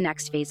on to the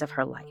next phase of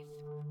her life.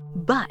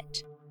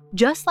 But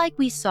just like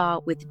we saw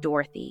with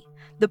Dorothy,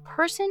 the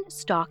person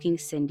stalking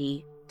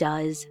Cindy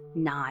does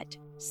not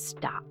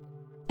stop.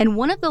 And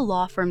one of the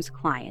law firm's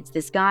clients,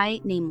 this guy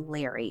named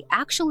Larry,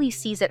 actually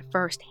sees it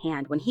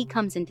firsthand when he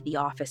comes into the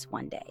office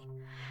one day.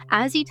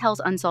 As he tells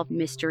Unsolved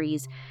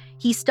Mysteries,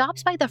 he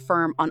stops by the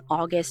firm on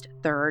August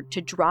 3rd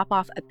to drop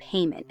off a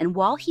payment. And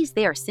while he's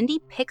there, Cindy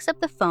picks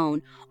up the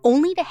phone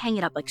only to hang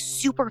it up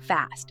super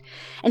fast.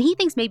 And he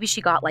thinks maybe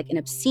she got an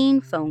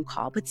obscene phone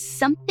call, but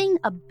something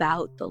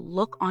about the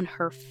look on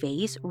her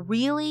face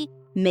really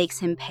makes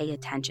him pay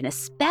attention,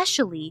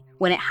 especially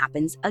when it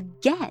happens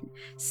again.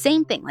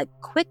 Same thing,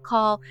 quick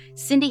call,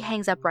 Cindy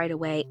hangs up right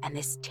away, and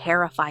this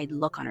terrified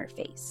look on her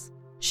face.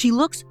 She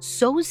looks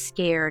so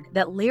scared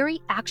that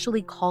Larry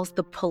actually calls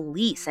the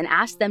police and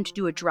asks them to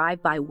do a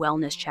drive-by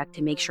wellness check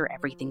to make sure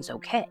everything's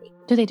okay.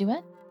 Do they do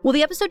it? Well,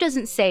 the episode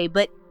doesn't say,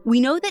 but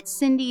we know that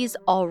Cindy's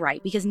all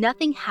right because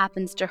nothing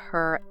happens to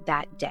her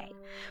that day.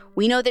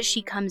 We know that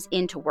she comes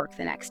into work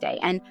the next day,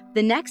 and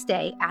the next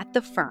day at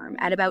the firm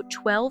at about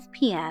 12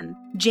 p.m.,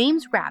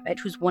 James Rabbit,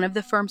 who's one of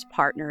the firm's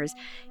partners,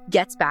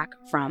 gets back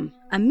from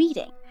a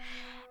meeting.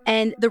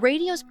 And the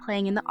radio's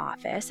playing in the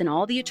office, and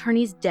all the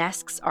attorneys'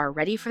 desks are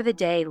ready for the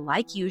day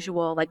like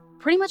usual,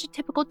 pretty much a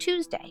typical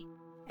Tuesday.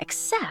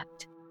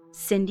 Except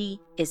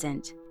Cindy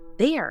isn't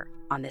there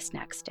on this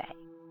next day.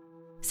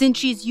 Since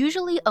she's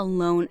usually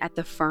alone at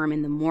the firm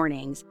in the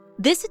mornings,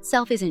 this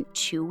itself isn't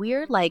too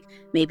weird.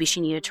 Maybe she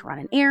needed to run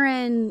an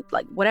errand,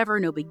 whatever,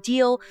 no big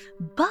deal.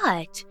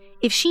 But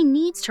if she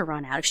needs to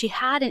run out, if she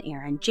had an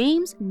errand,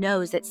 James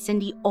knows that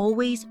Cindy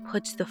always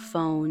puts the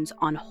phones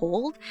on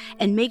hold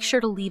and makes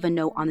sure to leave a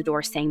note on the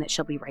door saying that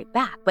she'll be right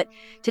back. But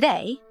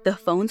today, the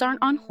phones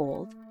aren't on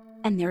hold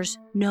and there's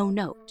no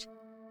note.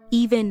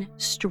 Even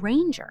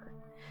stranger,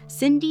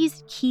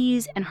 Cindy's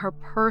keys and her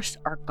purse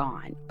are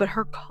gone, but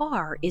her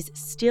car is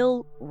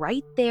still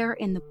right there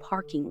in the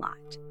parking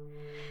lot.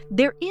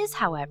 There is,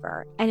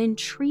 however, an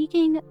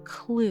intriguing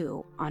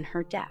clue on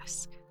her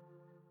desk.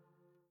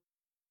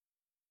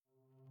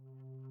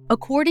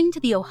 According to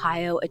the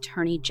Ohio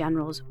Attorney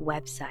General's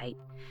website,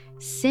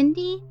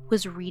 Cindy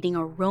was reading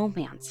a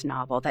romance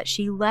novel that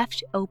she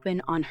left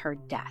open on her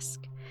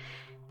desk.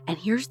 And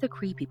here's the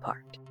creepy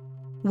part.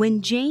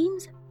 When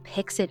James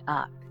picks it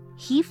up,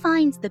 he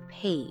finds the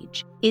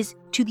page is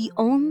to the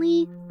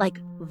only,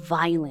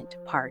 violent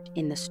part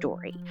in the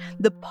story.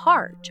 The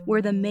part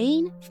where the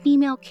main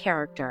female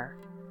character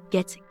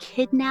gets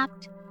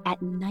kidnapped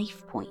at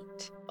knife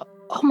point.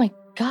 Oh my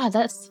God,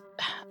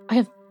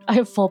 I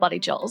have full body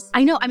chills.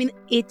 I know.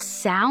 It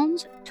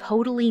sounds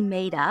totally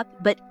made up,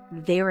 but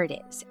there it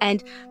is.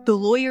 And the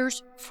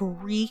lawyers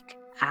freak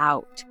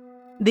out.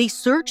 They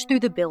search through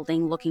the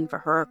building looking for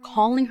her,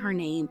 calling her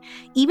name,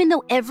 even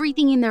though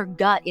everything in their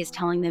gut is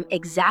telling them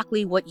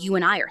exactly what you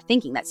and I are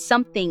thinking, that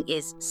something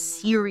is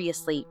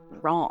seriously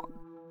wrong.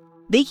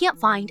 They can't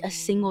find a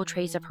single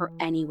trace of her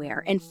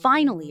anywhere. And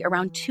finally,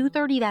 around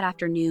 2:30 that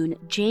afternoon,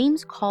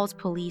 James calls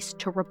police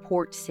to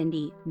report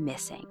Cindy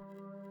missing.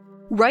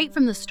 Right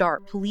from the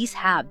start, police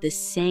have the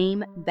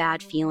same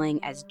bad feeling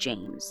as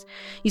James.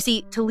 You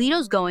see,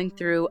 Toledo's going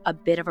through a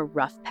bit of a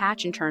rough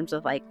patch in terms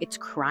of its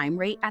crime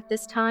rate at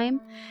this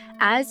time.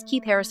 As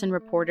Keith Harrison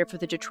reported for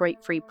the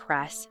Detroit Free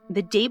Press,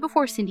 the day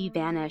before Cindy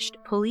vanished,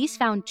 police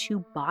found 2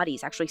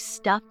 bodies actually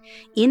stuffed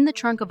in the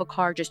trunk of a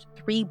car just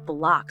 3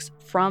 blocks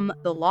from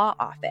the law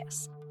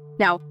office.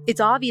 Now,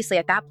 it's obviously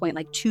at that point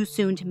too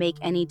soon to make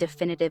any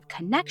definitive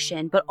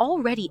connection, but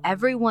already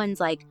everyone's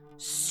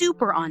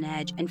super on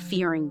edge and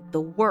fearing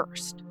the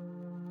worst.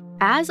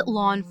 As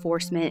law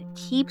enforcement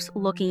keeps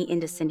looking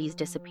into Cindy's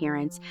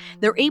disappearance,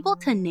 they're able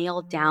to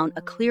nail down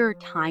a clearer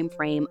time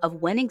frame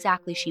of when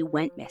exactly she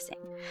went missing.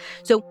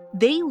 So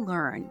they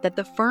learn that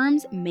the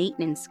firm's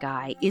maintenance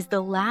guy is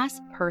the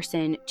last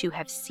person to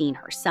have seen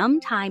her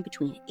sometime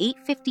between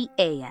 8:50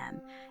 a.m.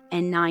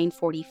 and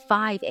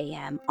 9:45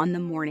 a.m. on the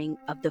morning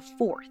of the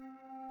 4th.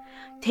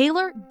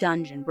 Taylor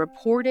Dungeon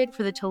reported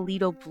for the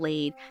Toledo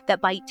Blade that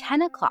by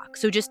 10 o'clock,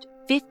 so just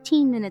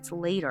 15 minutes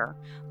later,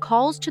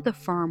 calls to the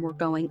firm were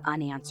going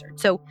unanswered.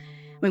 So,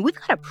 we've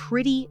got a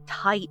pretty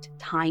tight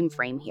time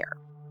frame here.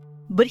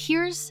 But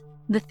here's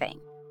the thing.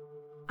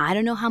 I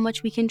don't know how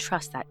much we can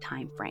trust that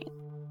time frame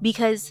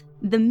because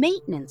the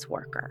maintenance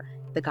worker,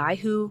 the guy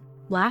who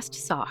last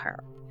saw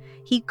her,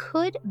 he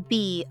could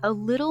be a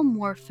little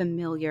more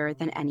familiar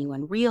than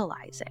anyone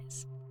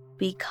realizes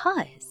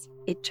because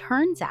it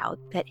turns out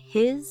that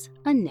his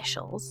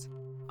initials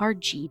are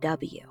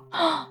GW,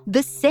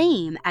 the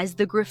same as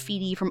the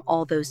graffiti from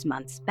all those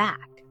months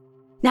back.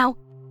 Now,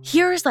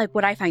 Here's like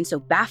what I find so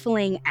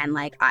baffling and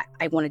like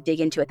I want to dig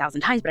into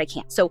 1,000 times, but I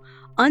can't. So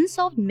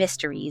Unsolved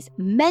Mysteries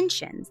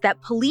mentions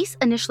that police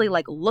initially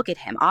like look at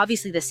him.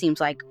 Obviously, this seems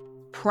like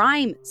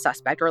prime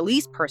suspect or at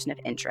least person of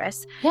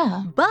interest.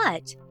 Yeah.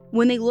 But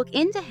when they look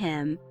into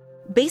him,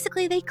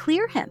 basically they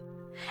clear him.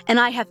 And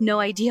I have no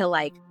idea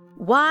like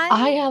why.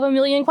 I have a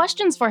million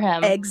questions for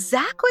him.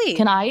 Exactly.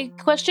 Can I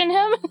question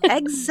him?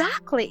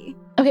 Exactly.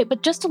 Okay,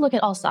 but just to look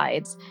at all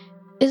sides,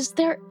 is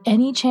there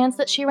any chance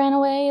that she ran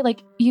away?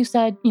 Like you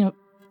said,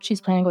 she's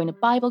planning on going to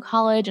Bible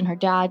college and her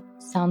dad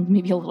sounds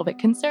maybe a little bit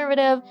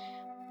conservative.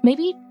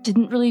 Maybe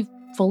didn't really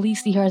fully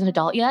see her as an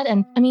adult yet.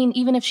 And I mean,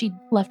 even if she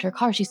left her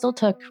car, she still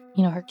took,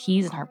 her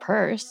keys and her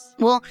purse.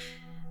 Well,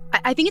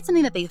 I think it's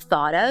something that they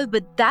thought of,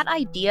 but that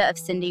idea of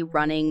Cindy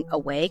running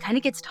away kind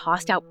of gets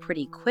tossed out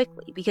pretty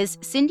quickly because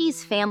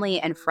Cindy's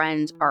family and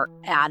friends are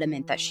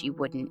adamant that she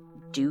wouldn't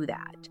do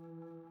that.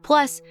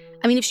 Plus,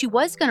 I mean, if she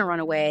was going to run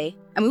away,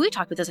 we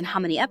talked about this in how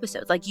many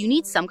episodes, like you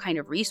need some kind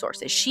of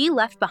resources. She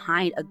left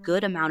behind a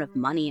good amount of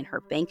money in her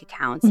bank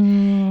accounts.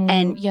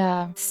 And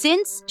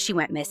since she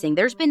went missing,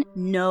 there's been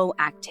no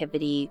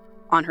activity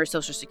on her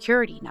Social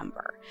Security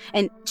number.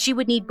 And she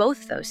would need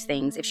both those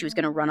things if she was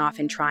going to run off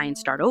and try and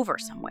start over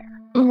somewhere.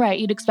 Right.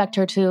 You'd expect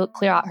her to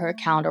clear out her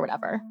account or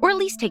whatever. Or at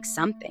least take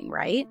something,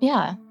 right?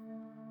 Yeah.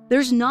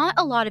 There's not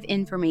a lot of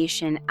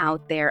information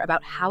out there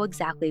about how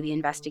exactly the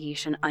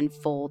investigation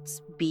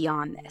unfolds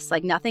beyond this.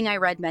 Like nothing I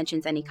read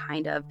mentions any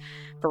kind of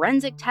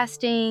forensic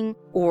testing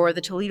or the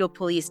Toledo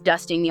police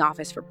dusting the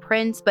office for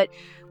prints. But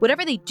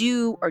whatever they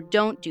do or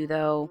don't do,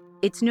 though,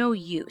 it's no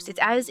use. It's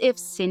as if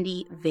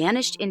Cindy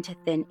vanished into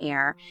thin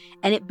air,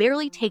 and it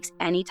barely takes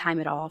any time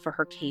at all for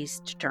her case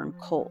to turn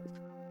cold.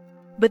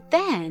 But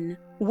then,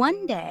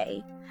 one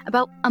day,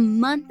 about a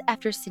month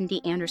after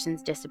Cindy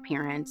Anderson's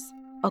disappearance,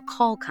 a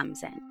call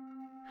comes in.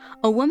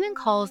 A woman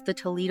calls the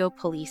Toledo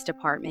Police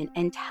Department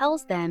and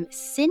tells them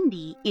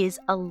Cindy is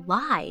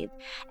alive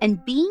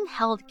and being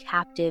held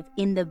captive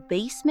in the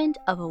basement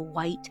of a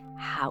white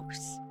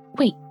house.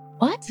 Wait,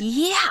 what?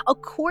 Yeah,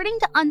 according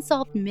to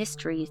Unsolved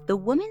Mysteries, the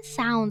woman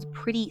sounds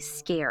pretty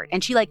scared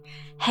and she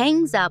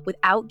hangs up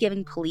without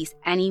giving police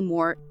any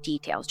more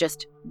details.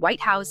 Just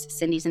White House,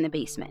 Cindy's in the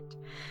basement.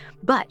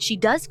 But she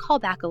does call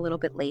back a little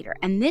bit later,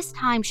 and this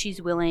time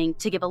she's willing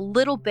to give a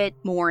little bit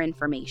more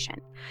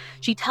information.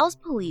 She tells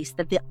police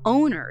that the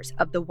owners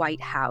of the White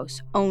House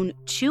own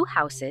 2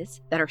 houses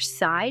that are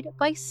side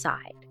by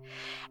side,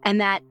 and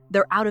that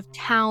they're out of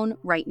town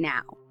right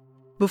now.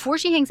 Before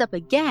she hangs up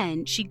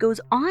again, she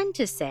goes on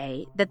to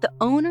say that the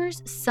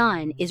owner's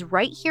son is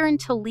right here in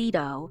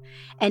Toledo,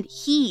 and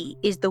he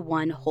is the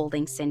one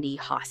holding Cindy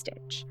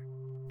hostage.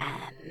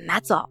 And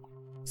that's all.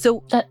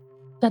 So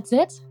that's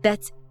it?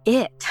 That's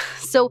it.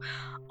 So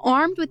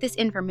armed with this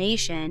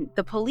information,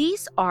 the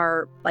police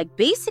are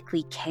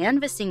basically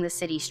canvassing the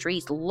city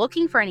streets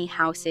looking for any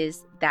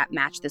houses that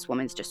match this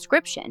woman's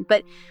description.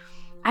 But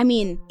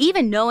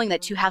even knowing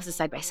that 2 houses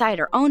side by side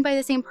are owned by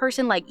the same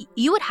person,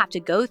 you would have to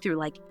go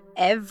through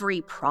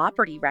every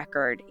property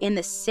record in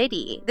the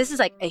city. This is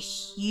a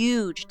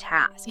huge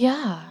task.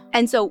 Yeah.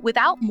 And so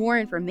without more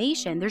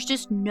information, there's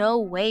just no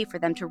way for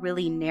them to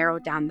really narrow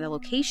down the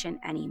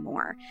location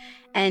anymore.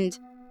 And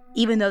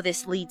even though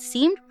this lead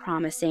seemed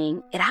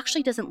promising, it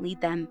actually doesn't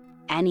lead them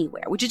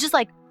anywhere, which is just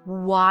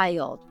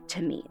wild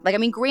to me.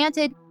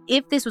 Granted,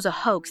 if this was a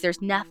hoax,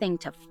 there's nothing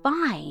to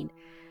find.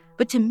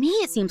 But to me,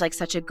 it seems like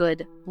such a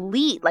good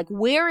lead.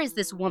 Where is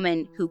this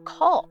woman who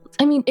called?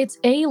 It's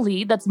a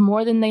lead that's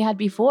more than they had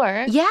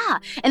before. Yeah.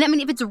 And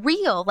if it's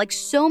real,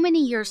 so many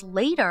years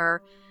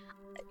later,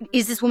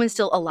 is this woman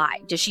still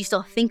alive? Does she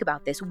still think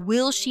about this?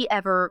 Will she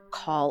ever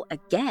call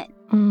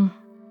again?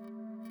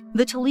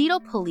 The Toledo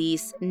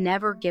police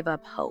never give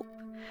up hope.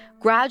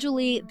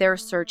 Gradually, their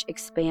search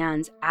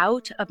expands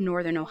out of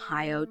northern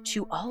Ohio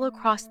to all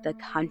across the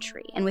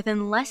country. And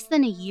within less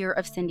than a year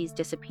of Cindy's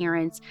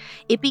disappearance,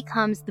 it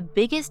becomes the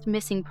biggest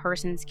missing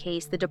persons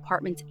case the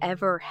department's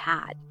ever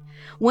had.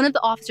 One of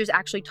the officers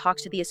actually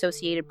talks to the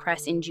Associated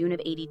Press in June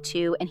of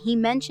 '82, and he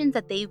mentions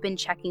that they've been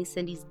checking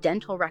Cindy's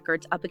dental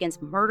records up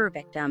against murder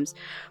victims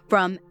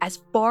from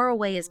as far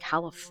away as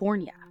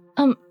California.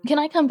 Can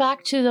I come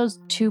back to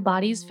those 2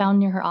 bodies found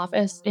near her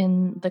office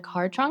in the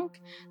car trunk?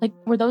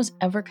 Were those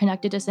ever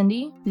connected to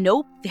Cindy?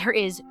 Nope, there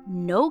is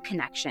no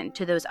connection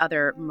to those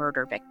other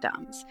murder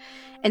victims.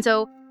 And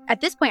so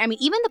at this point,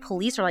 even the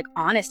police are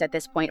honest at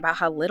this point about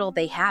how little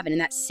they have. And in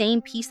that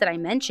same piece that I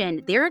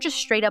mentioned, they're just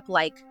straight up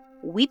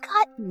we've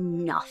got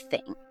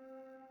nothing.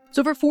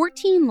 So for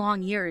 14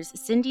 long years,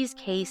 Cindy's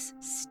case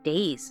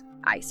stays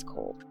ice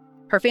cold.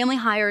 Her family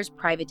hires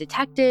private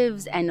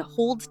detectives and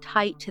holds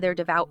tight to their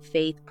devout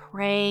faith,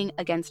 praying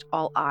against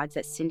all odds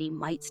that Cindy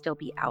might still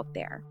be out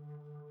there.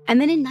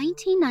 And then in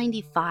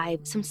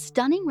 1995, some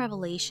stunning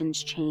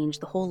revelations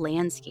changed the whole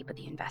landscape of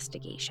the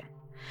investigation.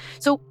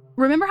 So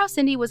remember how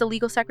Cindy was a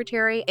legal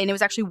secretary and it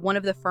was actually one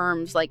of the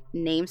firm's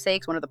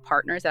namesakes, one of the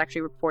partners that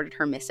actually reported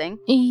her missing?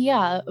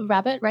 Yeah,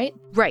 Rabbit, right?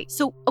 Right.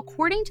 So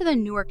according to the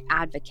Newark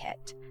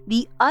Advocate,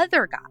 The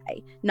other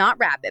guy, not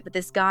Rabbit, but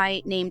this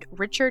guy named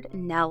Richard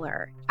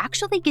Neller,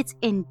 actually gets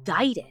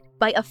indicted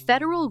by a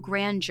federal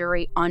grand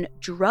jury on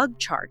drug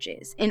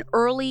charges in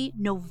early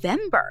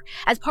November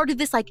as part of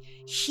this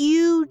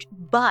huge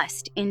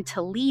bust in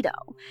Toledo.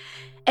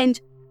 And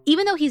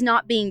even though he's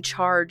not being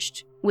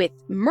charged with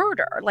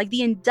murder,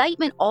 the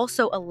indictment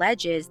also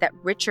alleges that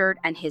Richard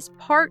and his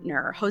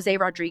partner, Jose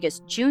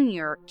Rodriguez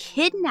Jr.,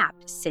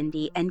 kidnapped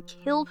Cindy and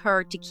killed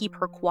her to keep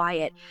her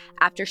quiet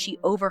after she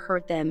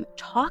overheard them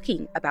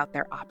talking about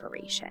their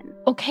operation.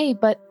 Okay,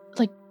 but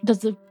does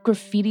the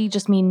graffiti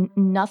just mean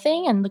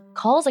nothing? And the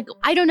calls,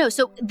 I don't know.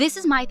 So this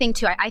is my thing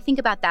too. I think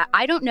about that.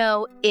 I don't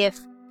know if,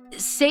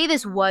 say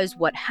this was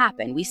what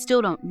happened. We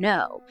still don't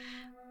know.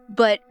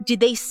 But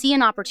did they see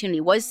an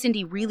opportunity? Was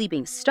Cindy really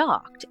being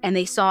stalked and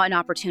they saw an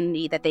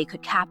opportunity that they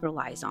could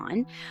capitalize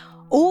on?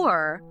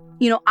 Or,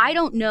 I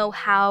don't know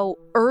how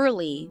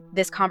early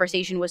this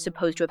conversation was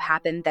supposed to have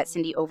happened that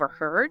Cindy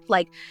overheard.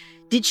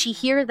 Did she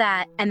hear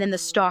that and then the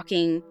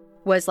stalking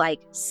was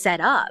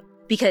set up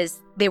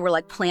because they were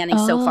planning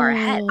so far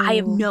ahead? I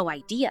have no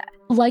idea.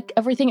 Like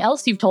everything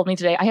else you've told me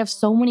today, I have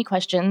so many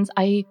questions.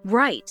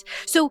 Right.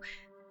 So,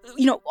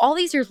 all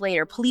these years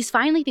later, police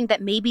finally think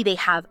that maybe they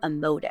have a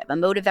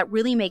motive that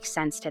really makes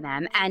sense to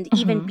them. And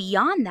even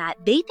beyond that,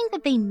 they think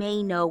that they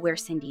may know where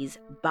Cindy's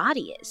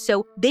body is.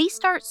 So they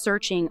start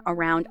searching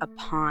around a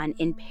pond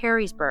in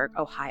Perrysburg,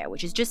 Ohio,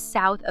 which is just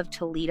south of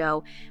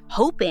Toledo,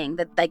 hoping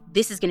that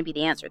this is going to be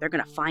the answer. They're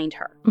going to find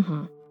her.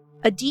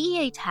 A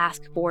DEA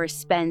task force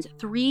spends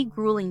 3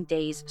 grueling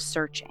days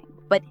searching.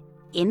 But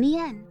in the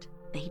end,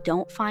 they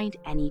don't find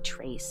any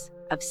trace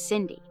of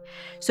Cindy.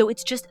 So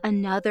it's just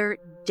another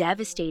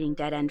devastating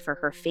dead end for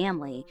her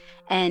family,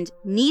 and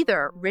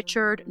neither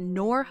Richard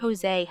nor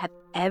Jose have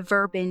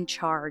ever been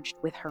charged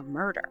with her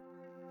murder.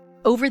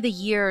 Over the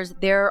years,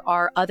 there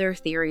are other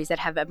theories that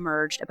have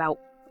emerged about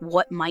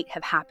what might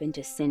have happened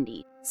to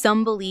Cindy.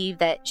 Some believe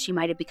that she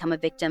might have become a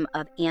victim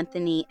of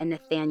Anthony and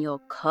Nathaniel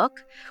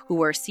Cook, who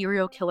were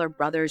serial killer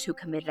brothers who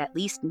committed at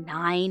least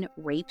 9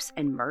 rapes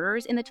and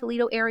murders in the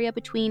Toledo area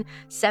between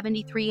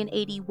 73 and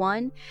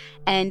 81.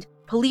 And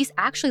police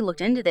actually looked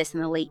into this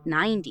in the late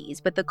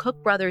 90s, but the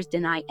Cook brothers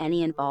deny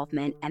any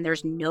involvement, and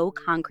there's no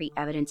concrete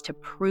evidence to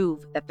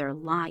prove that they're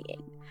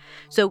lying.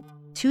 So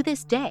to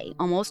this day,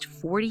 almost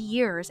 40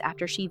 years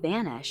after she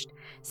vanished,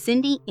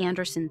 Cindy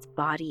Anderson's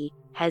body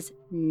has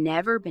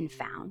never been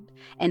found,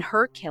 and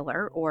her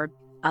killer, or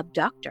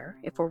abductor,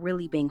 if we're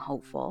really being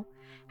hopeful,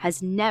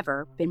 has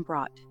never been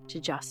brought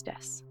to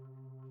justice.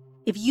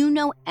 If you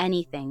know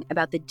anything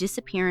about the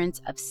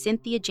disappearance of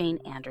Cynthia Jane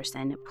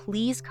Anderson,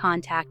 please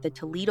contact the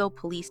Toledo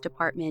Police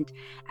Department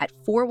at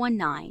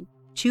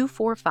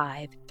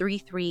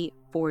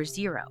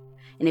 419-245-3340.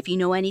 And if you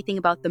know anything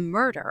about the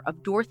murder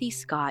of Dorothy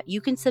Scott,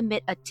 you can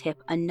submit a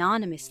tip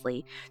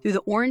anonymously through the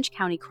Orange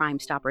County Crime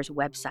Stoppers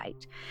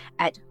website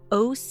at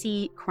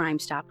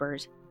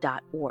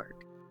occrimestoppers.org.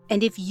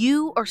 And if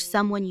you or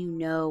someone you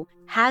know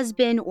has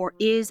been or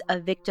is a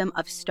victim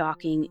of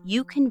stalking,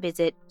 you can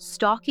visit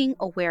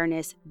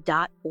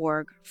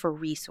stalkingawareness.org for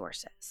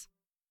resources.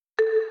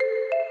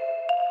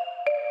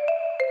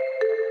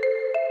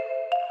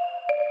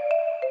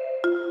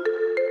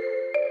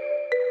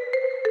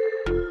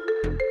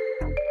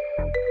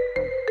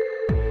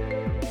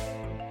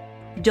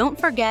 Don't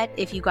forget,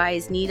 if you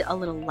guys need a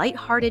little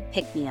lighthearted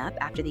pick-me-up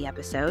after the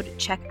episode,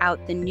 check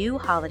out the new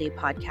holiday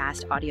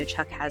podcast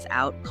AudioChuck has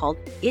out called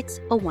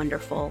It's a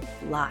Wonderful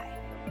Lie.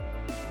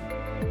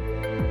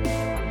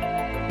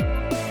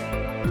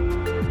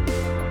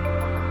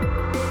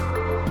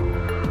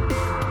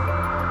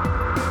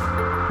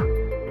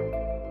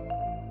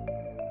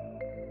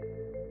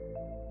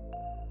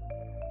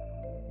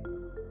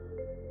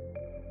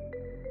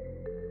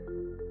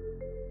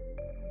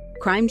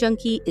 Crime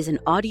Junkie is an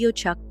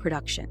AudioChuck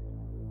production.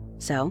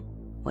 So,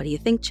 what do you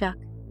think, Chuck?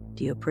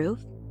 Do you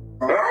approve?